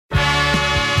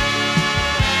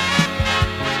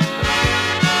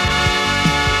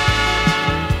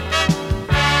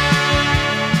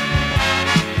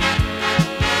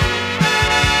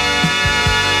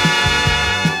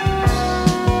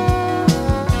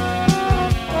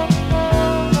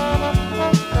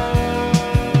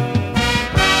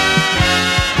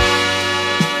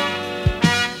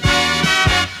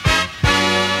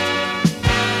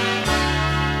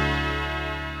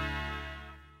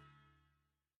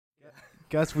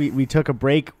Gus, we took a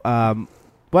break. Why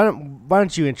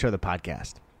don't you intro the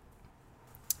podcast?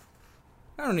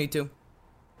 I don't need to.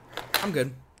 I'm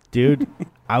good. Dude,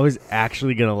 I was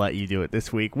actually going to let you do it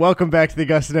this week. Welcome back to the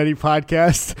Gus and Eddy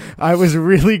podcast. I was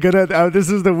really going to... this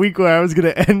is the week where I was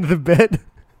going to end the bit,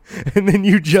 and then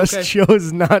you just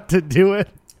chose not to do it.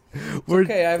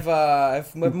 Okay,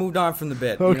 I've moved on from the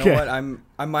bit. Okay. You know what? I'm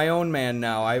my own man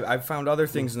now. I've found other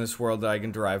things in this world that I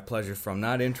can derive pleasure from,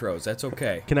 not intros. That's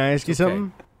okay. Can I ask you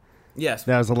something? Yes.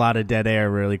 That was a lot of dead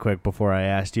air really quick before I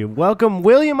asked you. Welcome,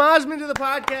 William Osman, to the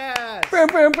podcast. Bow,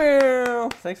 bow, bow.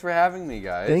 Thanks for having me,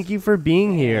 guys. Thank you for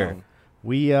being here.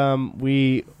 We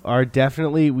are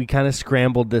definitely, we kind of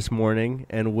scrambled this morning,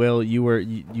 and Will,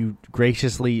 you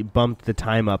graciously bumped the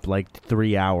time up like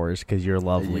 3 hours because you're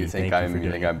lovely. You think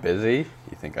I'm busy?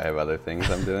 You think I have other things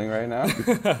I'm doing right now?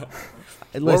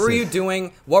 What were you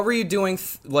doing? What were you doing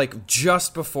like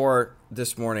just before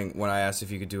this morning when I asked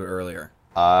if you could do it earlier?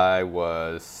 I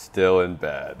was still in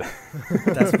bed.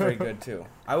 That's pretty good too.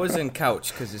 I was in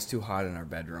couch because it's too hot in our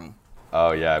bedroom.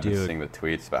 Oh yeah, I've been seeing the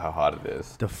tweets about how hot it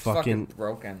is. The fucking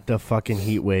broken. The fucking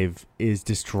heat wave is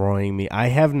destroying me. I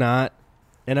have not,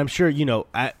 and I'm sure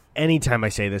anytime I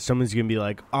say this, someone's gonna be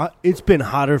like, "It's been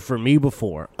hotter for me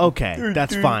before." Okay,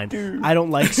 that's fine. I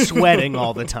don't like sweating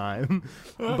all the time,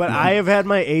 but I have had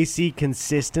my AC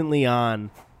consistently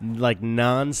on, like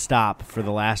nonstop, for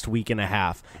the last week and a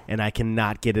half, and I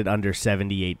cannot get it under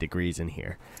 78 degrees in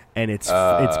here. And it's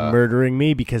murdering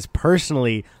me because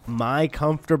personally, my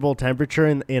comfortable temperature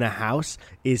in a house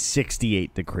is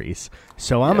 68 degrees.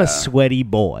 So I'm a sweaty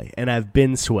boy, and I've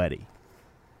been sweaty.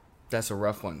 That's a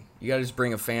rough one. You gotta just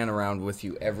bring a fan around with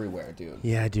you everywhere, dude.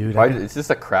 Yeah, dude. It's just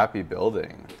a crappy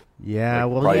building. Yeah,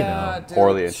 like, well, dude,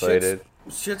 poorly insulated.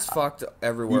 Shit's fucked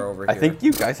everywhere over here. I think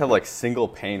you guys have like single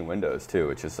pane windows too,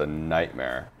 which is a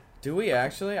nightmare. Do we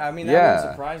actually? I mean, that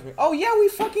wouldn't surprise me. Oh yeah, we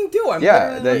fucking do.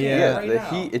 The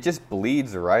heat, it just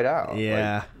bleeds right out.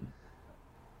 Yeah.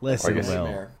 Like, listen,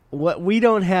 Will. What we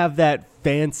don't have that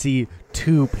fancy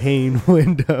 2-pane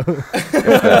window. You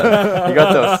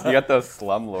got those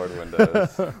slumlord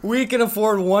windows. We can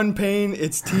afford 1 pane.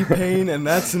 It's T-pane, and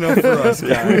that's enough for us,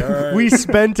 guys. Right. We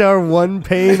spent our 1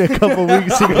 pane a couple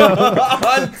weeks ago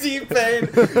on T-pane.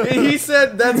 He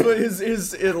said that's what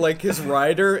his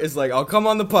rider is like. I'll come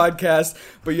on the podcast,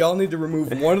 but y'all need to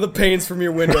remove one of the panes from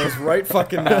your windows right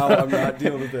fucking now. I'm not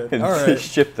dealing with it. And all right,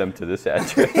 ship them to this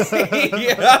address.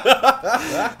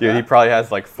 Yeah. Dude, he probably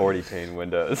has like 40 pane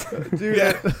windows.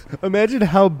 Dude, imagine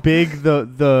how big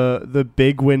the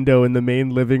big window in the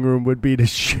main living room would be to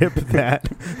ship that.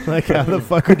 Like, how the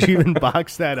fuck would you even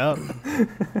box that up?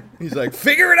 He's like,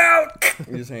 figure it out.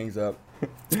 He just hangs up.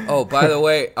 Oh, by the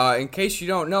way, in case you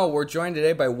don't know, we're joined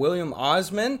today by William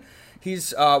Osman.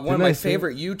 He's one of my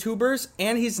favorite YouTubers,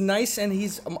 and he's nice, and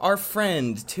he's our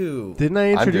friend too. Didn't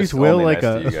I introduce Will like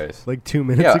 2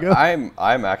 minutes ago?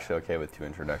 I'm actually okay with 2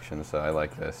 introductions, so I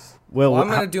like this. Well, I'm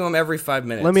gonna do them every 5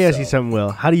 minutes. Let me ask you something, Will.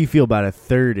 How do you feel about a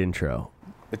 3rd intro?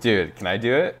 Dude, can I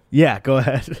do it? Yeah, go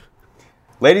ahead.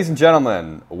 Ladies and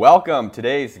gentlemen, welcome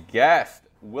today's guest,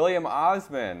 William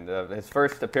Osman, his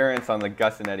first appearance on the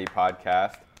Gus and Eddy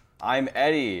podcast. I'm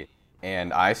Eddy.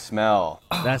 And I smell.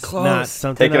 That's close. Not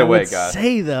something Take it I away, would God.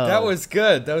 say, though. That was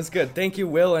good. Thank you,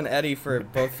 Will and Eddy, for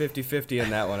both 50-50 in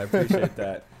that one. I appreciate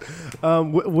that.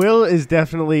 Will is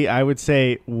definitely, I would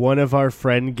say, one of our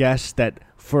friend guests that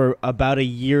for about a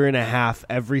year and a half,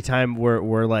 every time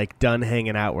we're like done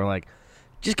hanging out, we're like,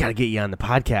 just got to get you on the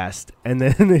podcast. And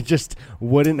then it just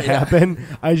wouldn't happen.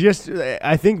 I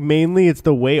think mainly it's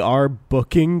the way our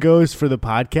booking goes for the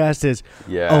podcast is,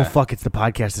 oh, fuck, it's the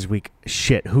podcast this week.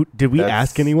 Shit, did we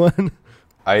ask anyone?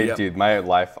 Dude, my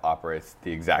life operates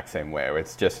the exact same way.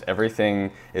 It's just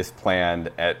everything is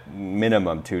planned at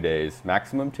minimum 2 days,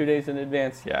 maximum 2 days in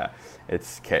advance. Yeah,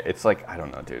 it's like, I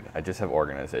don't know, dude. I just have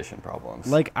organization problems.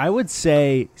 Like, I would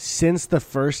say since the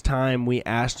first time we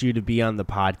asked you to be on the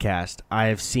podcast, I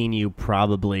have seen you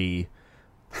probably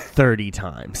 30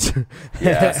 times.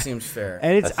 Yeah, that seems fair.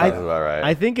 And that sounds about right.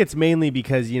 I think it's mainly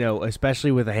because,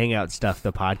 especially with the Hangout stuff,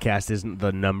 the podcast isn't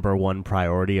the number one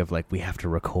priority of like, we have to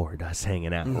record us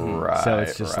hanging out. Right. So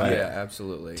it's just like, yeah,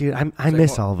 absolutely. Dude, I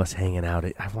miss all of us hanging out.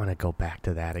 I want to go back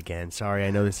to that again. Sorry,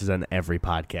 I know this is on every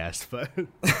podcast, but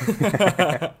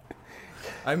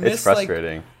it's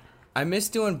frustrating. I miss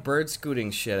doing bird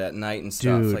scooting shit at night and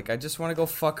stuff. Dude. Like, I just want to go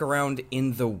fuck around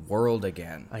in the world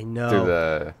again. I know. Through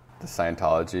the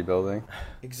Scientology building.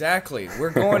 Exactly. We're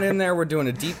going in there. We're doing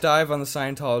a deep dive on the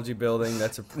Scientology building.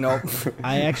 Nope.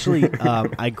 I actually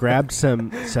I grabbed some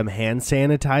hand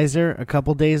sanitizer a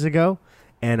couple days ago,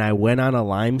 and I went on a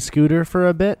Lime scooter for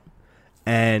a bit,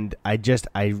 and I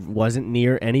wasn't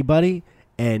near anybody,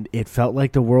 and it felt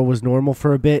like the world was normal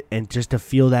for a bit, and just to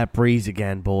feel that breeze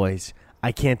again, boys.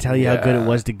 I can't tell you how good it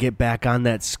was to get back on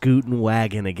that scootin'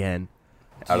 wagon again.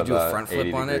 Did you do a front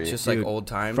flip on it, just like old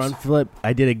times? Front flip.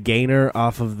 I did a gainer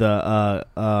off of the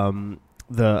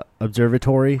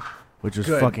observatory, which was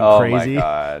fucking crazy. Oh my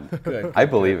god! Good. I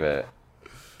believe it.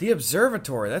 The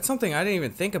observatory, that's something I didn't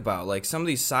even think about. Like some of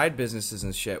these side businesses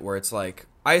and shit where it's like,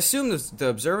 I assume the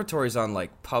observatory's on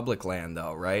like public land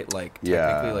though, right? Like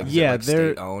technically like, like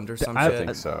state owned or something. I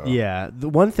think so. Yeah. The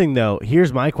one thing though,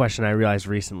 here's my question I realized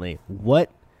recently.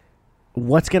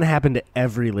 What's going to happen to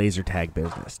every laser tag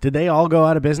business? Did they all go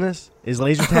out of business? Is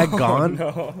laser tag gone?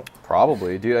 No.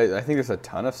 Probably. Dude, I think there's a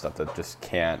ton of stuff that just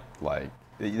can't like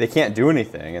they can't do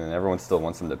anything and then everyone still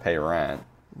wants them to pay rent.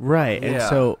 Right. And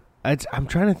so I'm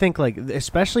trying to think, like,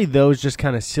 especially those just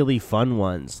kind of silly fun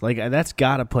ones. Like, that's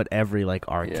got to put every, like,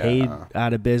 arcade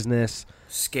out of business.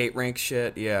 Skate rink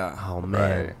shit, yeah. Oh,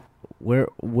 man. Right.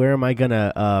 Where am I going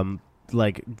to,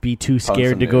 like, be too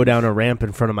scared to go down a ramp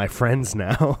in front of my friends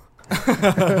now?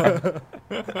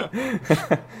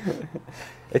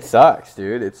 It sucks,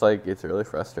 dude. It's, like, it's really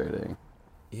frustrating.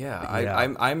 Yeah,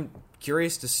 I'm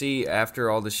curious to see after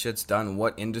all this shit's done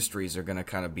what industries are going to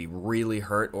kind of be really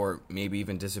hurt or maybe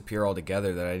even disappear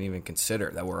altogether that I didn't even consider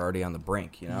that we're already on the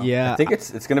brink, you know? Yeah. I think it's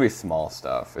going to be small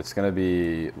stuff. It's going to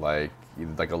be like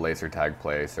a laser tag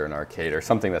place or an arcade or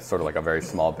something that's sort of like a very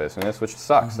small business, which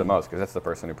sucks the most because that's the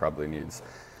person who probably needs,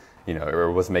 you know,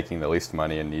 or was making the least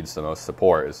money and needs the most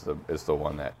support is the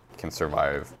one that can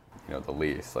survive, you know, the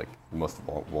least, like the most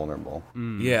vulnerable.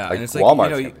 Yeah, like and it's Walmart's like,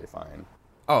 you know, going to be fine.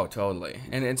 Oh, totally.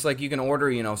 And it's like you can order,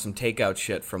 you know, some takeout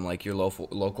shit from like your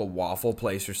local waffle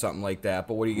place or something like that.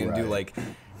 But what are you going to do? Like,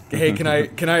 hey, can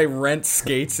I rent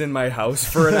skates in my house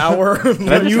for an hour? Can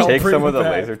I just take some of the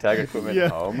laser tag equipment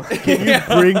home? Can you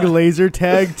bring laser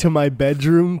tag to my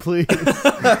bedroom, please? Like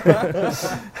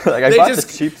I bought the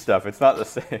cheap stuff. It's not the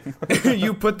same.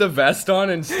 You put the vest on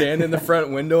and stand in the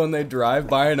front window, and they drive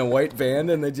by in a white van,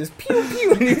 and they just pew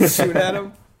pew, and you shoot at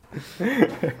them.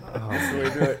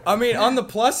 I mean, on the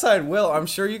plus side, Will, I'm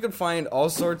sure you could find all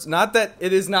sorts. Not that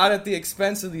it is not at the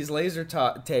expense of these laser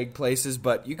tag places,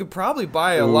 but you could probably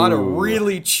buy a lot of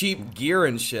really cheap gear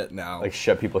and shit now. Like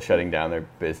people shutting down their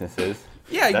businesses.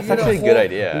 Yeah, that's actually a good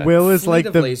idea. Will is like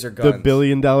the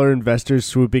billion-dollar investors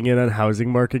swooping in on housing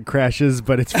market crashes,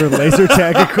 but it's for laser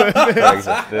tag equipment.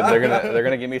 They're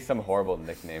gonna give me some horrible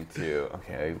nickname too.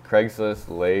 Okay, Craigslist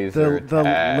laser the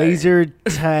tag. Laser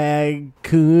tag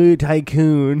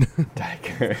tycoon.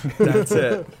 That's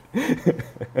it.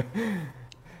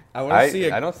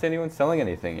 I don't see anyone selling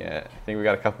anything yet. I think we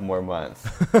got a couple more months.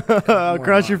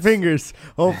 Cross your fingers.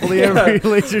 Hopefully every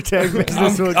laser tag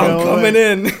business will go coming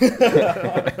in.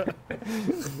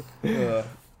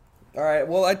 All right.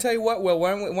 Well, I tell you what, Will.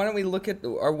 Why don't we look at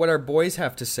what our boys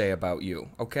have to say about you?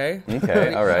 Okay.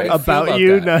 Okay. All right. About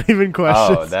you, not even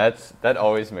questions. Oh, that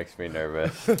always makes me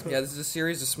nervous. Yeah, this is a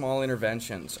series of small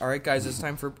interventions. All right, guys. It's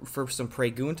time for some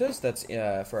preguntas. That's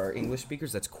for our English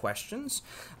speakers. That's questions.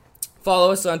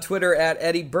 Follow us on Twitter at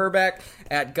Eddy Burback,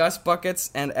 at Gus Buckets,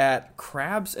 and at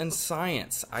Crabs and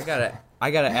Science. I gotta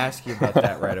ask you about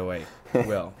that right away,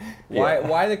 Will.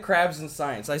 Why the Crabs and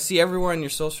Science? I see everywhere on your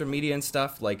social media and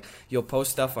stuff. Like you'll post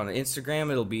stuff on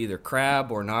Instagram. It'll be either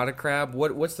crab or not a crab.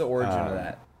 What's the origin of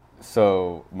that?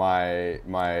 So my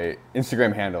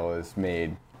Instagram handle is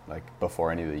made like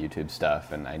before any of the YouTube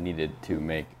stuff, and I needed to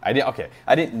make. I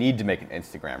didn't need to make an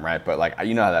Instagram, right? But like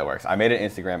you know how that works. I made an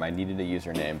Instagram. I needed a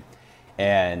username.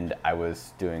 And I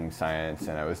was doing science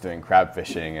and I was doing crab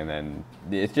fishing, and then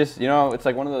it's just, you know, it's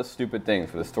like one of those stupid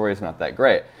things where the story is not that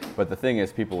great. But the thing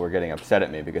is, people were getting upset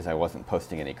at me because I wasn't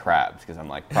posting any crabs, because I'm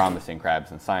like promising crabs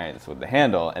and science with the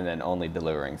handle and then only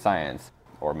delivering science,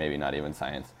 or maybe not even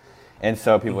science. And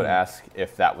so people would ask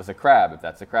if that was a crab, if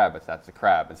that's a crab, if that's a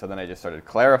crab. And so then I just started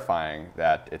clarifying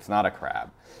that it's not a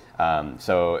crab.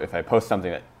 So if I post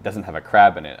something that doesn't have a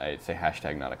crab in it, I'd say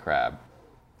hashtag not a crab.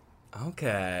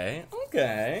 Okay.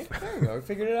 There we go. We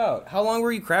figured it out. How long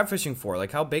were you crab fishing for?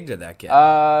 Like, how big did that get?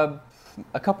 A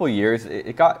couple years.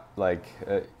 It got like,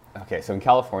 okay, so in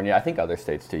California, I think other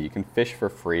states too, you can fish for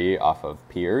free off of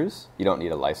piers. You don't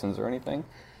need a license or anything.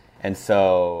 And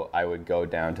so I would go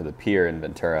down to the pier in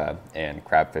Ventura and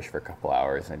crab fish for a couple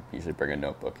hours. And I'd usually bring a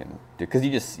notebook and because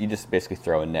you just basically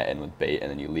throw a net in with bait and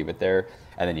then you leave it there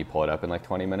and then you pull it up in like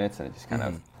 20 minutes and it just kind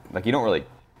of like you don't really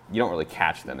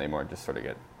catch them. They more just sort of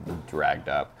get dragged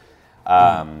up.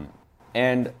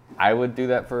 And I would do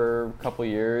that for a couple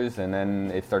years, and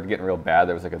then it started getting real bad.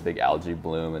 There was like a big algae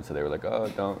bloom, and so they were like, "Oh,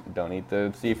 don't eat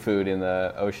the seafood in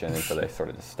the ocean," and so they sort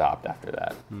of just stopped after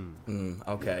that.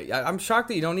 Okay, I'm shocked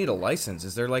that you don't need a license.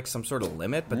 Is there like some sort of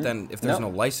limit? But then if there's no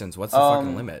license, what's the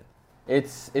fucking limit?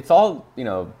 It's all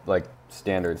like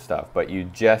standard stuff, but you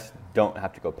just don't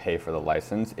have to go pay for the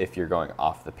license if you're going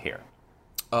off the pier.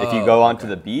 If you go onto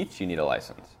the beach, you need a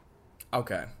license.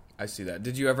 Okay. I see that.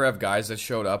 Did you ever have guys that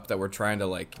showed up that were trying to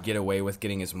like get away with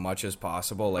getting as much as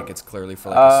possible? Like it's clearly for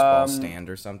like a small stand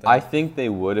or something? I think they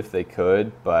would if they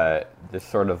could, but this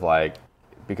sort of like,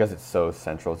 because it's so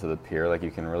central to the pier, like you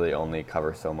can really only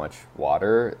cover so much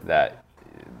water that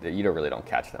you really don't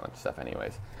catch that much stuff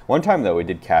anyways. One time though, we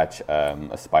did catch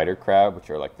a spider crab, which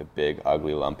are like the big,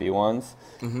 ugly, lumpy ones,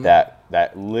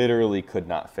 that literally could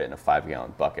not fit in a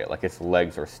 5-gallon bucket. Like its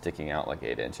legs were sticking out like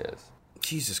 8 inches.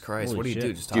 Jesus Christ! Holy what do you shit.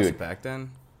 do? Just toss it back then?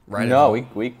 Right? No,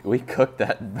 we cooked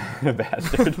that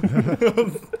bastard.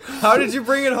 How did you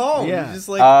bring it home? Yeah. You just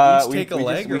like take a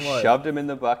leg we or what? shoved him in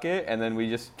the bucket, and then we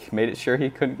just made it sure he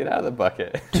couldn't get out of the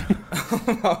bucket.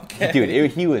 Okay.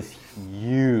 Dude, he was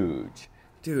huge.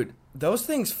 Dude, those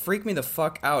things freak me the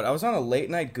fuck out. I was on a late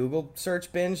night Google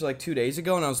search binge like 2 days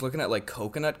ago, and I was looking at like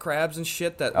coconut crabs and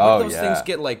shit. Those things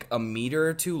get like a meter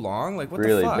or two long. Like what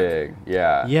really the fuck? big,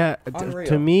 yeah. Yeah,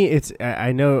 to me, it's.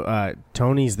 I know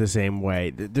Tony's the same way.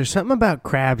 There's something about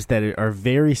crabs that are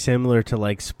very similar to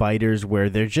like spiders, where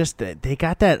they're just they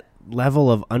got that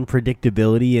level of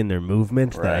unpredictability in their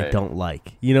movement that I don't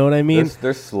like. You know what I mean?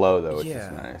 They're slow though, which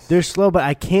is nice. They're slow, but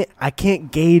I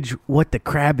can't gauge what the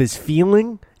crab is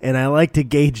feeling, and I like to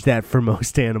gauge that for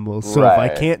most animals. So if I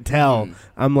can't tell,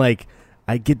 I'm like,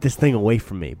 I get this thing away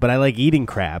from me. But I like eating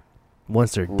crab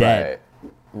once they're dead.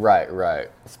 Right.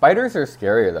 Spiders are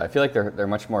scarier though. I feel like they're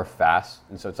much more fast,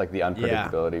 and so it's like the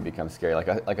unpredictability becomes scary. Like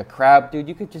a crab, dude,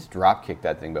 you could just drop kick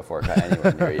that thing before it got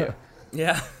anywhere near you.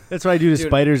 Yeah, that's what I do to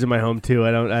spiders in my home too.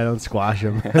 I don't squash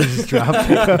them. I just drop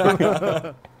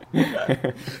them.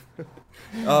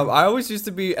 I always used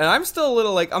to be, and I'm still a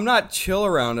little like, I'm not chill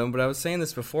around them, but I was saying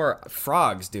this before.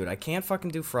 Frogs, dude, I can't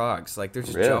fucking do frogs. Like they're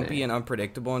just jumpy and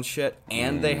unpredictable and shit,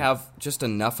 and they have just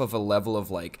enough of a level of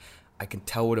like, I can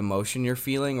tell what emotion you're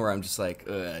feeling, where I'm just like,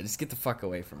 just get the fuck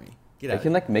away from me. They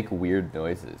can like make weird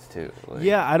noises too. Like,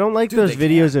 yeah, I don't like those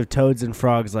videos of toads and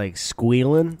frogs like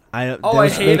squealing.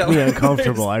 Those hate make me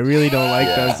uncomfortable. I really don't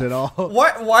like those at all.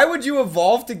 Why would you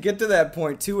evolve to get to that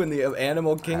point too in the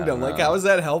animal kingdom? Like, how is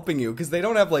that helping you? Because they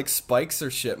don't have like spikes or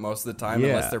shit most of the time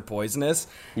unless they're poisonous.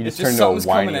 You just turn into a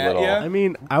whiny little. I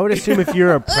mean, I would assume if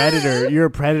you're a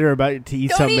predator about to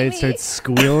eat something and it starts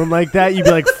squealing like that, you'd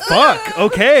be like, "Fuck,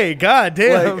 okay, god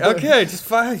damn, like, okay, just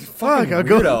fuck, I'll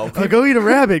go eat a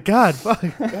rabbit, god." Fuck.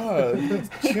 God,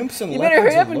 chimps and you better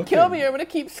hurry up and kill me or I'm going to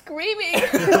keep screaming.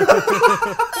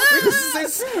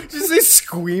 Just say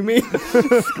squeaming.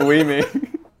 Squeaming.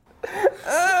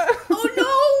 Oh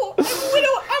no!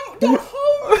 Don't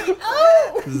hold me!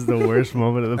 Oh! This is the worst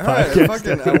moment of the podcast.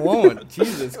 Right, I won't.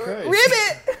 Jesus Christ.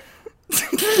 Ribbit!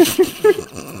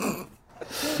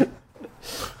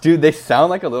 Dude, they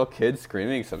sound like a little kid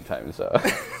screaming sometimes, though.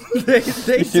 They you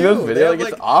see those videos?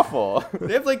 Like, it's awful.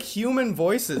 They have, like, human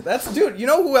voices. Dude, you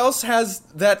know who else has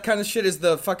that kind of shit is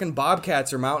the fucking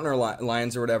bobcats or mountain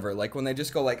lions or whatever. Like, when they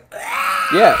just go, like...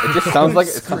 Yeah, it just sounds like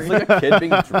a kid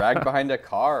being dragged behind a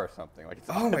car or something. Like,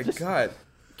 oh, my God.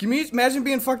 Can you imagine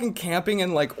being fucking camping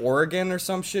in, like, Oregon or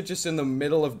some shit just in the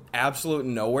middle of absolute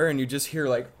nowhere and you just hear,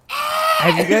 like...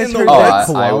 Have you guys heard that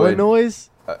koala noise?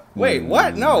 Wait,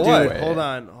 what? No, dude, what? Hold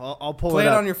on. I'll pull Play it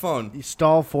up. Play it on your phone. You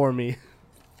stall for me.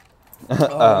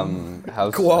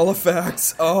 Koala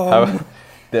facts. The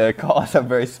koalas have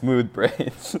very smooth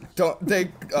brains.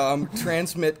 They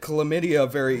transmit chlamydia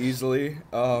very easily.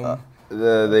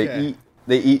 They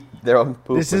eat their own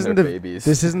poop when they're babies.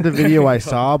 This isn't the video I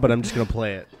saw, but I'm just gonna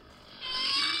play it.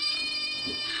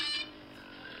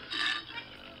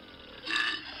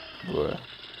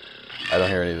 I don't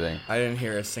hear anything. I didn't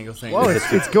hear a single thing. Whoa,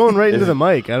 it's going right into the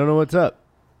mic. I don't know what's up.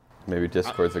 Maybe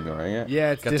Discord's ignoring it?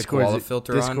 Yeah, it's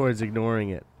Discord's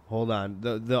ignoring it. Hold on.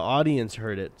 The audience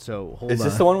heard it, so hold on. Is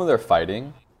this the one where they're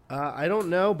fighting? I don't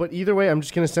know, but either way, I'm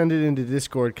just going to send it into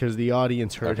Discord because the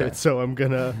audience heard it, so I'm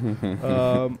going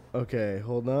to... okay,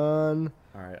 hold on.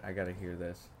 All right, I got to hear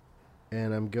this.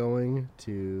 And I'm going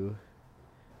to...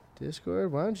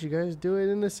 Discord, why don't you guys do it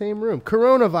in the same room?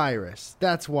 Coronavirus.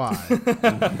 That's why.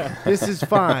 This is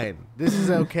fine. This is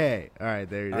okay. All right,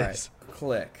 there it is. Right,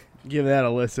 click. Give that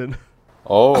a listen.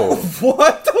 Oh.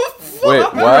 What the fuck? Wait,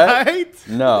 what? Right?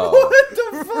 No. What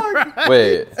the fuck?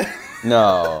 Wait.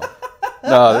 No.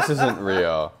 No, this isn't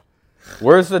real.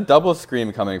 Where's the double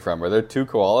scream coming from? Are there two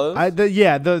koalas?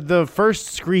 The first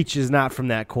screech is not from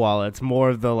that koala. It's more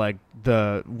of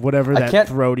the whatever that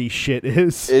throaty shit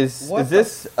is. Is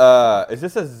this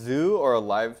a zoo or a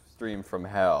live stream from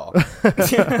hell?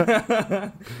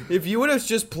 If you would have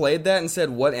just played that and said,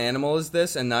 "What animal is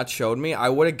this?" and not showed me, I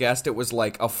would have guessed it was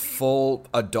like a full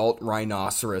adult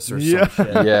rhinoceros or some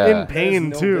shit. Yeah. In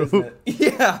pain too.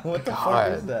 Yeah, what the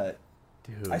fuck is that?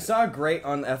 Dude. I saw a great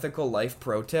unethical life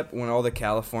pro tip when all the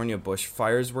California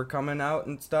bushfires were coming out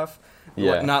and stuff.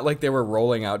 Yeah. Not like they were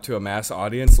rolling out to a mass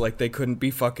audience, like they couldn't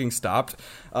be fucking stopped.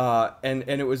 And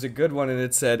it was a good one, and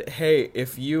it said, hey,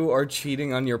 if you are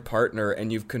cheating on your partner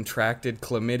and you've contracted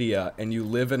chlamydia and you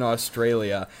live in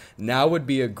Australia, now would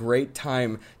be a great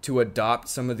time to adopt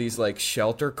some of these, like,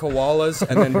 shelter koalas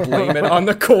and then blame it on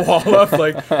the koala.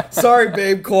 Like, sorry,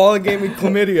 babe, koala gave me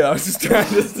chlamydia. I was just trying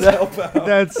to help out.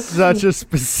 That's such a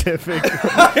specific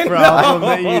problem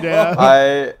that you'd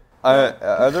have.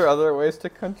 Are there other ways to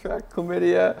contract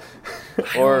chlamydia,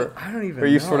 or I don't even are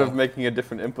you know. sort of making a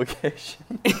different implication?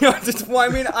 I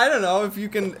don't know if you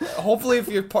can. Hopefully, if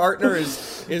your partner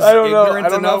is I don't know. ignorant I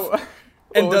don't enough know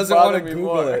and doesn't want to me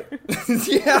Google more. it.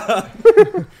 Yeah.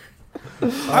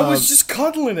 I was just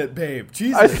cuddling it, babe.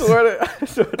 Jesus. I swear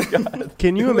to God.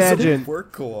 Can you It was a imagine?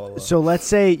 work koala. So let's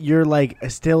say you're like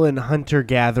still in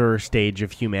hunter-gatherer stage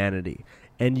of humanity,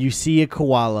 and you see a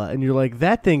koala, and you're like,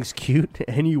 that thing's cute,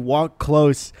 and you walk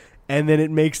close, and then it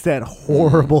makes that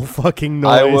horrible fucking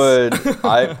noise.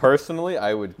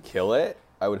 I would kill it.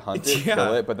 I would hunt it, Yeah.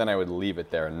 kill it, but then I would leave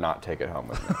it there and not take it home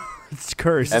with me. It's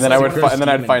cursed. And then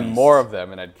I'd find beast. more of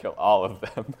them, and I'd kill all of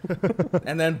them.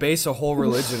 And then base a whole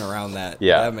religion around that.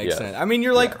 Yeah, That makes yeah. sense. I mean,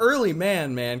 you're like early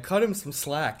man. Cut him some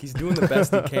slack. He's doing the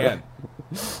best he can.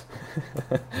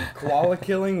 Koala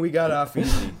killing, we got off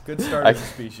easy. Good start as a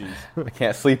species. I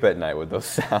can't sleep at night with those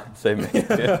sounds they make.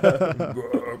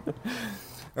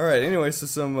 All right, anyway, so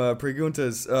some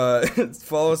preguntas.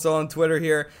 Follow us all on Twitter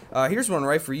here. Here's one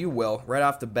right for you, Will, right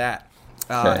off the bat.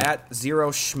 Okay. At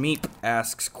Zero Schmeep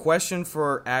asks, question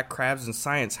for at Crabs and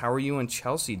Science, how are you and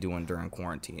Chelsea doing during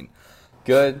quarantine?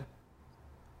 Good.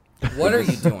 What are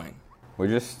you doing? We're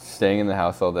just staying in the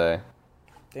house all day.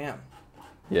 Damn.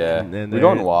 Yeah. And We go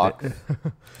on walks.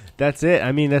 That's it.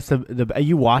 I mean, that's the. Are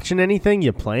you watching anything?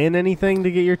 You playing anything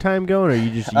to get your time going, or you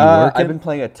just working? I've been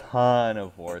playing a ton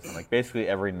of Warzone. Like basically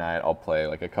every night, I'll play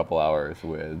like a couple hours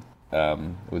with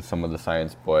some of the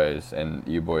Science boys and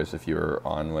you boys if you were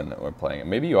on when we're playing it.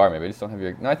 Maybe you are. Maybe I just don't have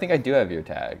your. No, I think I do have your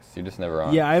tags. You're just never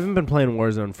on. Yeah, I haven't been playing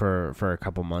Warzone for a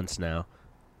couple months now.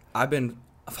 I've been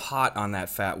hot on that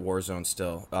fat Warzone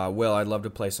still. Will, I'd love to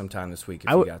play sometime this week if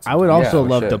I you would. got some I would time. also Yeah, we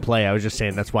love to should. play. I was just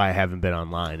saying that's why I haven't been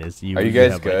online. Is you? Are you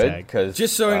guys have my good? tag. Because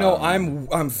Just so you know,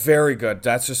 I'm very good.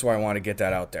 That's just why I want to get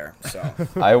that out there. So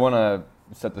I want to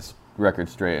set this record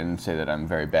straight and say that I'm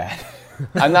very bad.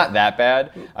 I'm not that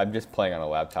bad. I'm just playing on a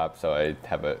laptop, so I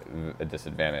have a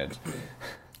disadvantage.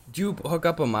 do you hook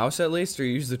up a mouse at least, or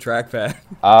use the trackpad?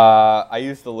 I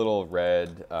use the little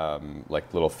red,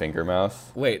 like little finger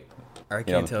mouse. Wait, I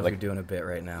can't tell if like- you're doing a bit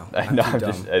right now. I know, too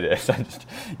dumb. I just,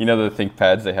 you know the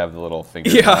ThinkPads, they have the little finger.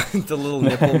 Yeah, the little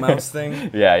nipple mouse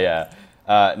thing. Yeah.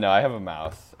 No, I have a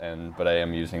mouse, but I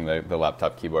am using the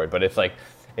laptop keyboard. But it's like,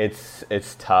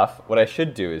 it's tough. What I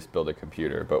should do is build a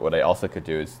computer. But what I also could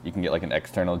do is you can get like an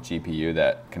external GPU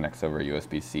that connects over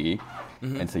USB-C.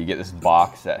 And so you get this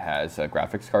box that has a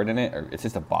graphics card in it, or it's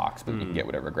just a box, but you can get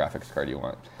whatever graphics card you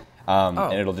want.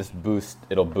 And it'll just boost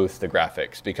the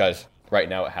graphics, because right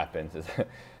now what happens is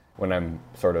when I'm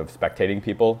sort of spectating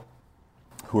people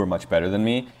who are much better than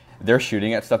me, they're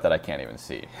shooting at stuff that I can't even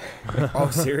see. Oh,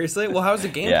 seriously? Well, how's the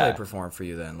gameplay Yeah. perform for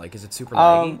you then? Like, is it super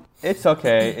laggy? It's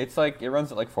okay. It's like, it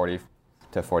runs at like 40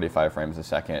 to 45 frames a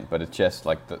second, but it's just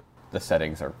like the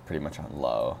settings are pretty much on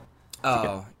low.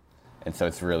 Oh. And so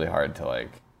it's really hard to like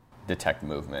detect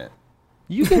movement.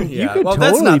 You can Yeah. you Well, can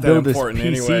that's totally not that build this important PC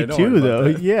anyway. Don't too, worry though.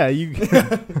 about that. Yeah,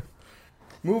 you.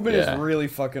 Movement Yeah. is really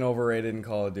fucking overrated in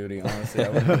Call of Duty, honestly. I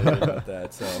wouldn't really worry about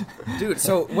that. So,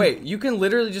 dude, wait, you can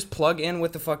literally just plug in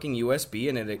with the fucking USB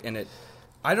and it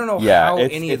I don't know how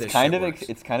any of this shit works.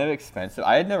 It's kind of expensive.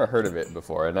 I had never heard of it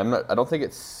before, and I don't think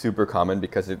it's super common,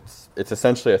 because it's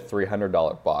essentially a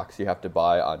 $300 box you have to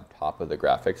buy on top of the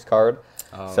graphics card.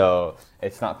 Oh. So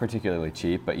it's not particularly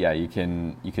cheap, but yeah, you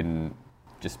can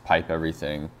just pipe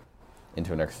everything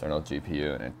into an external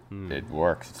GPU, and it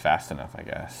works. It's fast enough, I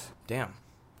guess. Damn.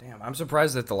 I'm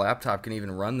surprised that the laptop can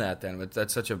even run that then. But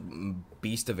that's such a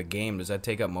beast of a game. Does that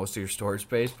take up most of your storage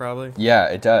space, probably? Yeah,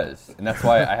 it does, and that's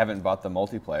why I haven't bought the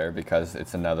multiplayer, because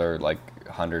it's another like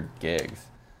 100 gigs.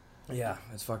 Yeah,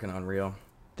 it's fucking unreal.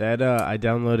 That I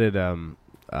downloaded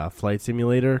Flight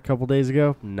Simulator a couple days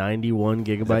ago. 91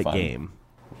 gigabyte game.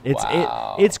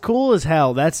 Wow. It's cool as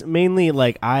hell. That's mainly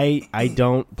like I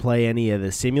don't play any of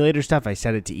the simulator stuff. I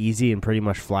set it to easy and pretty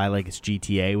much fly like it's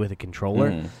GTA with a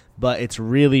controller. But it's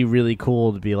really, really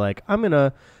cool to be like, I'm going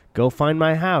to go find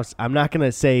my house. I'm not going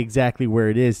to say exactly where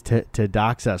it is to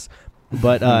dox us.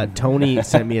 But Tony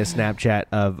sent me a Snapchat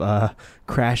of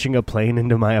crashing a plane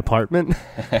into my apartment.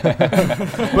 But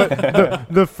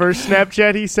the first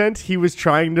Snapchat he sent, he was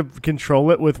trying to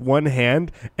control it with one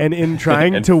hand, and in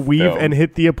trying to weave and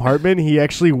hit the apartment, he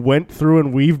actually went through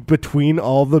and weaved between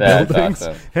all the buildings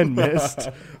and missed.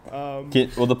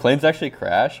 Will the planes actually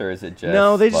crash, or is it just...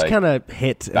 No, they just kind of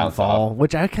hit and fall, off?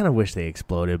 which I kind of wish they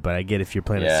exploded, but I get if you're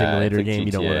playing a simulator game,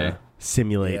 you don't want to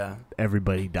simulate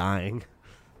everybody dying.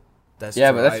 That's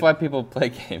but that's why people play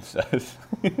games.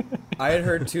 I had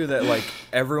heard too that like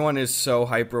everyone is so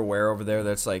hyper aware over there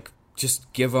that's like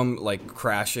just give them like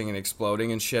crashing and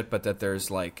exploding and shit, but that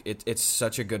there's like it's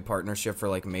such a good partnership for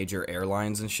like major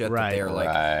airlines and shit that they are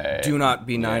like do not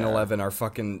be 9/11 our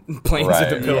fucking planes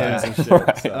into buildings and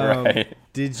shit.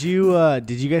 Did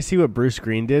you guys see what Bruce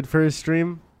Green did for his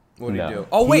stream? What did he do?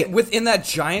 Oh wait, within that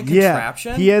giant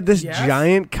contraption? He had this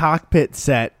giant cockpit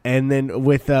set, and then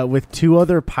with two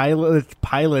other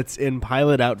pilots in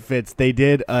pilot outfits, they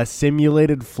did a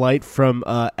simulated flight from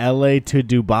LA to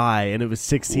Dubai, and it was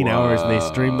 16 hours, and they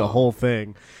streamed the whole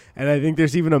thing. And I think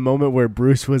there's even a moment where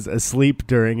Bruce was asleep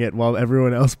during it while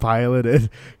everyone else piloted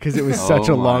because it was such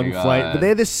a long flight. But they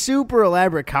had this super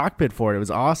elaborate cockpit for it. It was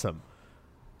awesome.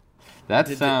 That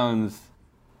sounds...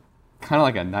 kind of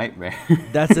like a nightmare.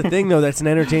 That's the thing, though. That's an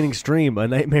entertaining stream. A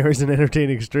nightmare is an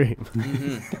entertaining stream.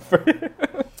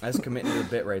 That's committing to the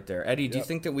bit right there. Eddie, do you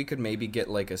think that we could maybe get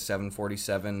like a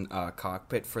 747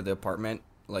 cockpit for the apartment,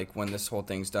 like when this whole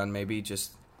thing's done? Maybe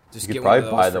just get one of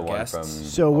those buy for the one guests. from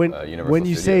So when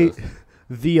you Studios. say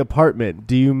the apartment,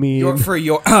 do you mean for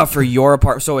your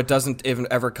apartment? So it doesn't even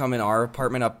ever come in our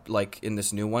apartment up like in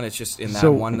this new one. It's just in that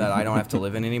one that I don't have to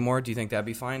live in anymore. Do you think that'd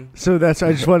be fine? So I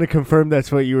just want to confirm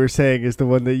that's what you were saying is the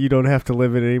one that you don't have to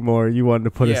live in anymore. You wanted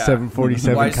to put a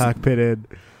 747 cockpit in.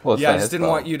 Well, I just didn't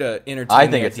want you to entertain I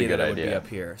think the it's a idea good that it would be idea. up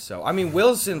here. So I mean,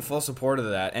 Will's in full support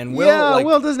of that, and Will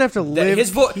Will doesn't have to live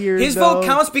here. His vote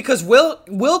counts because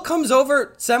Will comes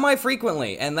over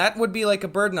semi-frequently, and that would be like a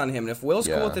burden on him. And if Will's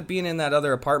cool with it being in that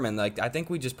other apartment, like I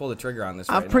think we just pull the trigger on this.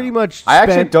 I've pretty much. I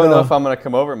actually don't know if I'm going to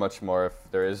come over much more if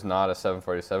there is not a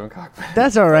 747 cockpit.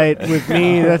 That's all right with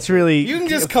me. That's really. You can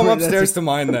just come upstairs to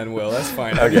mine then, Will. That's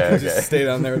fine. Okay. Just stay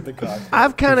down there with the cockpit.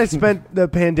 I've kind of spent the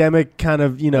pandemic kind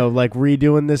of like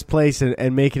redoing this place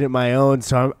and making it my own.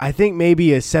 So I think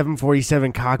maybe a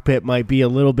 747 cockpit might be a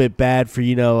little bit bad for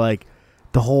like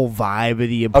the whole vibe of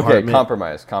the apartment. Okay,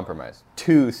 compromise.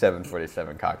 2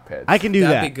 747 cockpits. I can do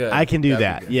That'd that. be good. I can do That'd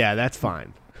that. be good. Yeah, that's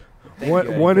fine.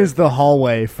 One is the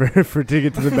hallway for to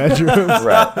get to the bedrooms.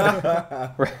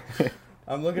 Right.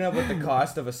 I'm looking up what the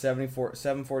cost of a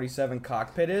 747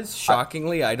 cockpit is.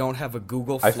 Shockingly, I don't have a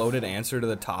Google floated answer to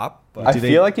the top. But I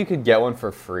feel like you could get one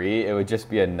for free. It would just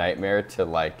be a nightmare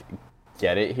to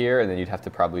get it here, and then you'd have to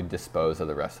probably dispose of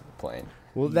the rest of the plane.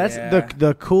 Well, that's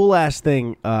the cool ass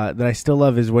thing that I still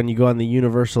love is when you go on the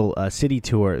Universal City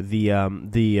tour. The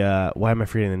why am I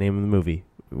forgetting the name of the movie?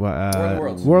 World of the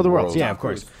Worlds. World of the Worlds. Yeah, of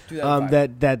course.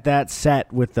 2005. That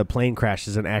set with the plane crash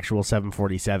is an actual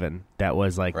 747 that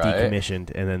was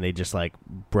decommissioned, and then they just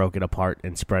broke it apart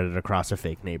and spread it across a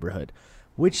fake neighborhood,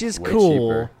 which is Way cool.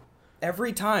 cheaper.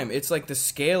 Every time, it's like the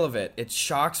scale of it. It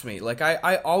shocks me. Like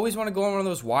I always want to go on one of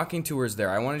those walking tours there.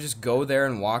 I want to just go there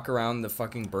and walk around the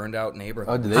fucking burned out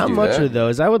neighborhood. Oh, do they How do much that? are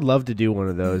those? I would love to do one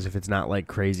of those if it's not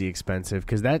crazy expensive,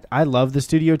 because I love the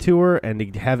studio tour,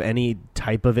 and to have any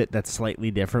type of it that's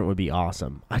slightly different would be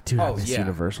awesome. I do miss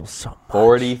Universal so much.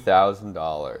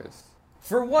 $40,000.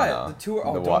 For what? No. The tour?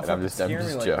 Oh, The don't what? fucking I'm just scare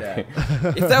me joking. like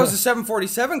that. If that was a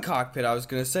 747 cockpit, I was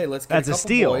going to say, let's get That's a a couple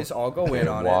steal. boys, all go in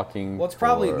on Walking it. Well, it's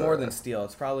probably tour. more than steel.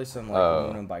 It's probably some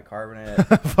aluminum bicarbonate.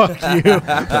 Fuck you.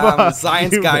 I'm a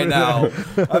science guy now.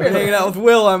 I've been hanging out with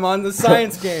Will. I'm on the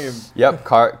science game. Yep,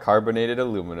 carbonated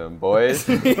aluminum, boys.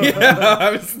 Yeah, I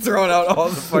was throwing out all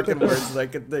the fucking words I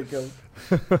could think of.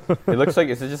 It looks like,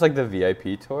 is it just like the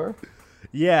VIP tour?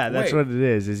 Yeah, that's Wait. what it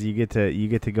is. Is you get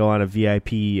to go on a VIP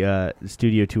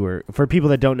studio tour. For people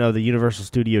that don't know, the Universal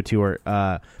Studio Tour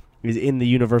is in the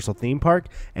Universal theme park,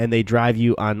 and they drive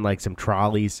you on some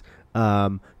trolleys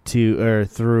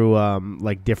through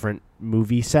like different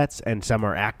movie sets, and some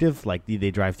are active, like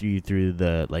they drive through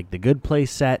the Good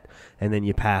Place set, and then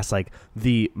you pass like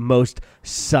the most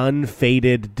sun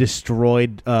faded,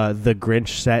 destroyed the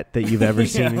Grinch set that you've ever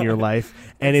seen in your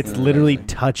life, and it's literally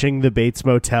touching the Bates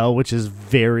Motel, which is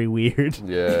very weird.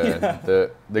 Yeah.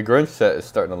 The Grinch set is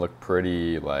starting to look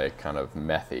pretty like kind of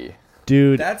methy,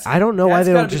 dude. I don't know why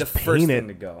they don't just paint it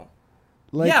to go.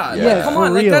 Like, yeah, come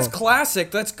on, like real. that's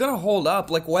classic. That's gonna hold up.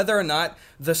 Like whether or not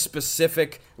the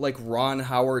specific like Ron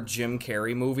Howard, Jim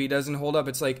Carrey movie doesn't hold up,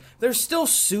 it's like there's still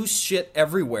Seuss shit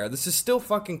everywhere. This is still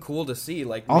fucking cool to see.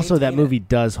 Like also that movie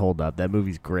does hold up. That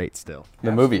movie's great still.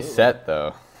 The movie set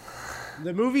though.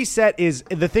 The movie set is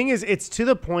the thing is it's to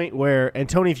the point where, and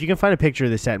Tony, if you can find a picture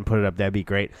of the set and put it up, that'd be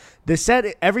great. The set,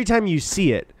 every time you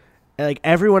see it, like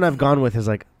everyone I've gone with is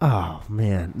like, oh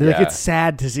man, like it's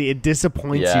sad to see. It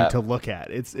disappoints you to look at.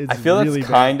 It's I feel really it's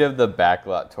kind of the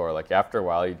backlot tour. Like after a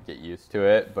while, you get used to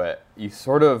it, but you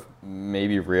sort of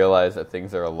maybe realize that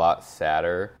things are a lot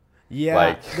sadder. Yeah,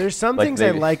 like, there's some things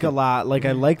I like a lot. Like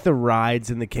I like the rides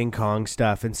and the King Kong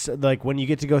stuff, and so, like when you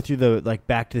get to go through the like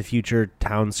Back to the Future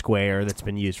town square that's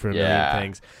been used for a million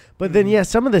things. But then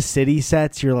some of the city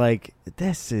sets, you're like,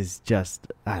 this is just,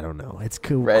 I don't know. It's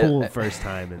cool first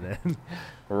time, and then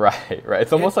right.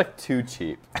 It's almost like too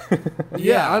cheap.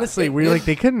 Yeah, honestly, we're like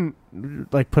they couldn't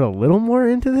like put a little more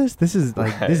into this. This is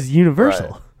like this is Universal.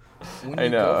 Right. When you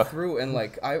go through and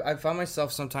like I found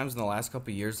myself sometimes in the last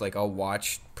couple of years, like I'll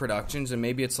watch productions and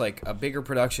maybe it's like a bigger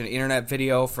production, internet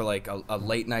video for like a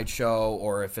late night show,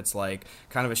 or if it's like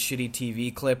kind of a shitty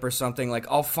TV clip or something, like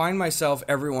I'll find myself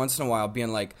every once in a while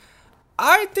being like,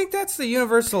 I think that's the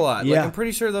Universal lot. Yeah. Like I'm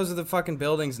pretty sure those are the fucking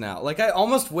buildings now. Like I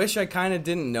almost wish I kind of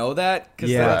didn't know that,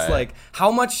 because that's like how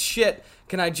much shit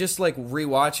can I just like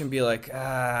rewatch and be like,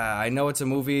 I know it's a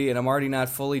movie and I'm already not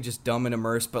fully just dumb and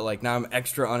immersed, but like now I'm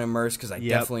extra unimmersed because I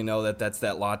definitely know that that's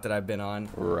that lot that I've been on.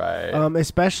 Right.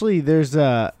 Especially there's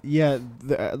like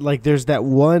there's that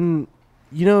one,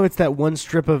 it's that one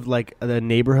strip of like the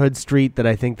neighborhood street that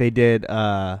I think they did.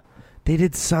 They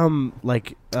did some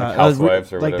like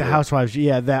Housewives or like whatever. the Housewives,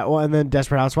 that one, and then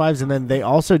Desperate Housewives, and then they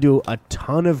also do a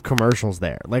ton of commercials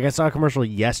there. Like I saw a commercial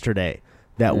yesterday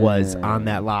that was on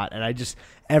that lot, and I just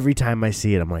every time I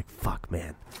see it, I'm like, "Fuck,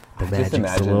 man!" The magic's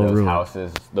imagine a little those ruined.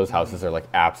 houses. Those houses are like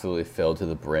absolutely filled to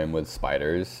the brim with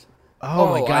spiders.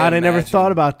 Oh my god, I never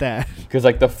thought about that. Because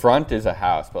like the front is a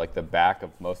house, but like the back of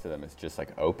most of them is just like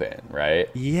open, right?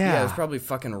 Yeah, there's probably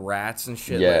fucking rats and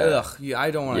shit. Yeah. Like,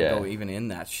 I don't want to go even in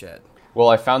that shit. Well,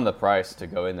 I found the price to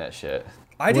go in that shit.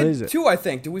 I did too. I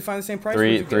think. Did we find the same price?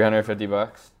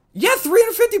 $350. Yeah,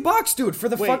 $350, dude, for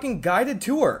the fucking guided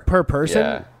tour per person.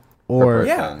 Yeah. Or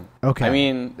Okay. I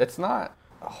mean, it's not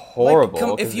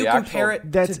horrible. If you compare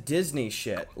it to Disney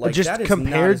shit, like just that is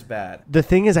compared, not as bad. The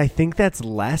thing is, I think that's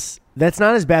less. That's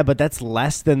not as bad, but that's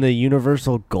less than the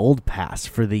Universal Gold Pass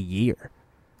for the year.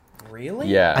 Really?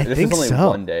 Yeah, I this think is only so.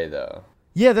 1 day though.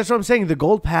 Yeah, that's what I'm saying. The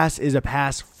Gold Pass is a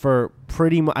pass for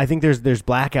pretty much. I think there's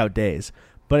blackout days,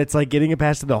 but it's like getting a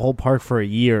pass to the whole park for a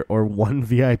year or one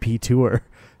VIP tour.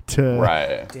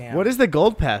 Right. Damn. What is the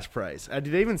Gold Pass price? Did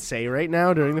they even say right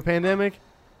now during the pandemic?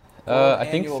 I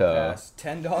think so. Pass,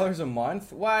 $10 a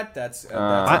month. What? That's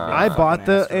I bought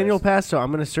the annual pass, so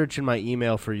I'm gonna search in my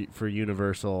email for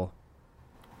Universal.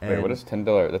 Wait, what is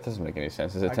 $10? That doesn't make any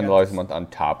sense. Is it $10 a month on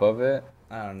top of it?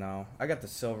 I don't know. I got the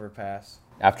silver pass.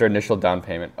 After initial down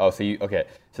payment. Oh, so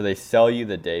so they sell you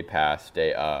the day pass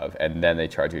day of, and then they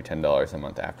charge you $10 a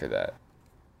month after that.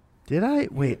 Did I?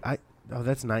 Wait,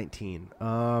 that's 19.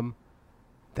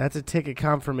 That's a ticket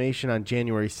confirmation on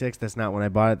January 6th. That's not when I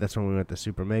bought it. That's when we went to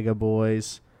Super Mega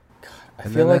Boys. God, I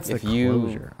feel like if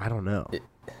I don't know.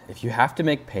 If you have to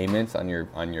make payments on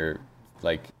your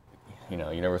like,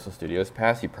 Universal Studios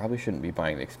pass, you probably shouldn't be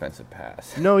buying the expensive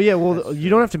pass. No, yeah, well, you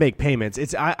don't have to make payments.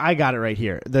 I got it right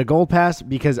here. The Gold Pass,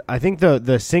 because I think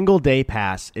the single day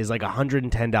pass is like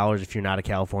 $110 if you're not a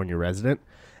California resident,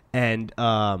 and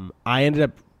I ended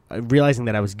up realizing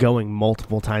that I was going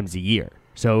multiple times a year,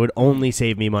 so it would only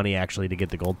save me money actually to get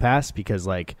the Gold Pass, because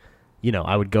like,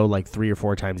 I would go like 3 or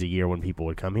 4 times a year when people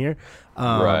would come here,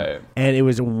 right? And it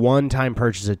was a one-time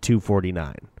purchase at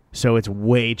 $249, so it's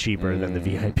way cheaper than the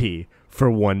VIP for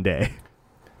 1 day.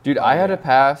 Dude, I had a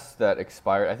pass that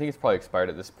expired. I think it's probably expired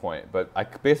at this point, but I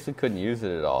basically couldn't use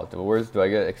it at all. Do I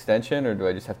get an extension, or do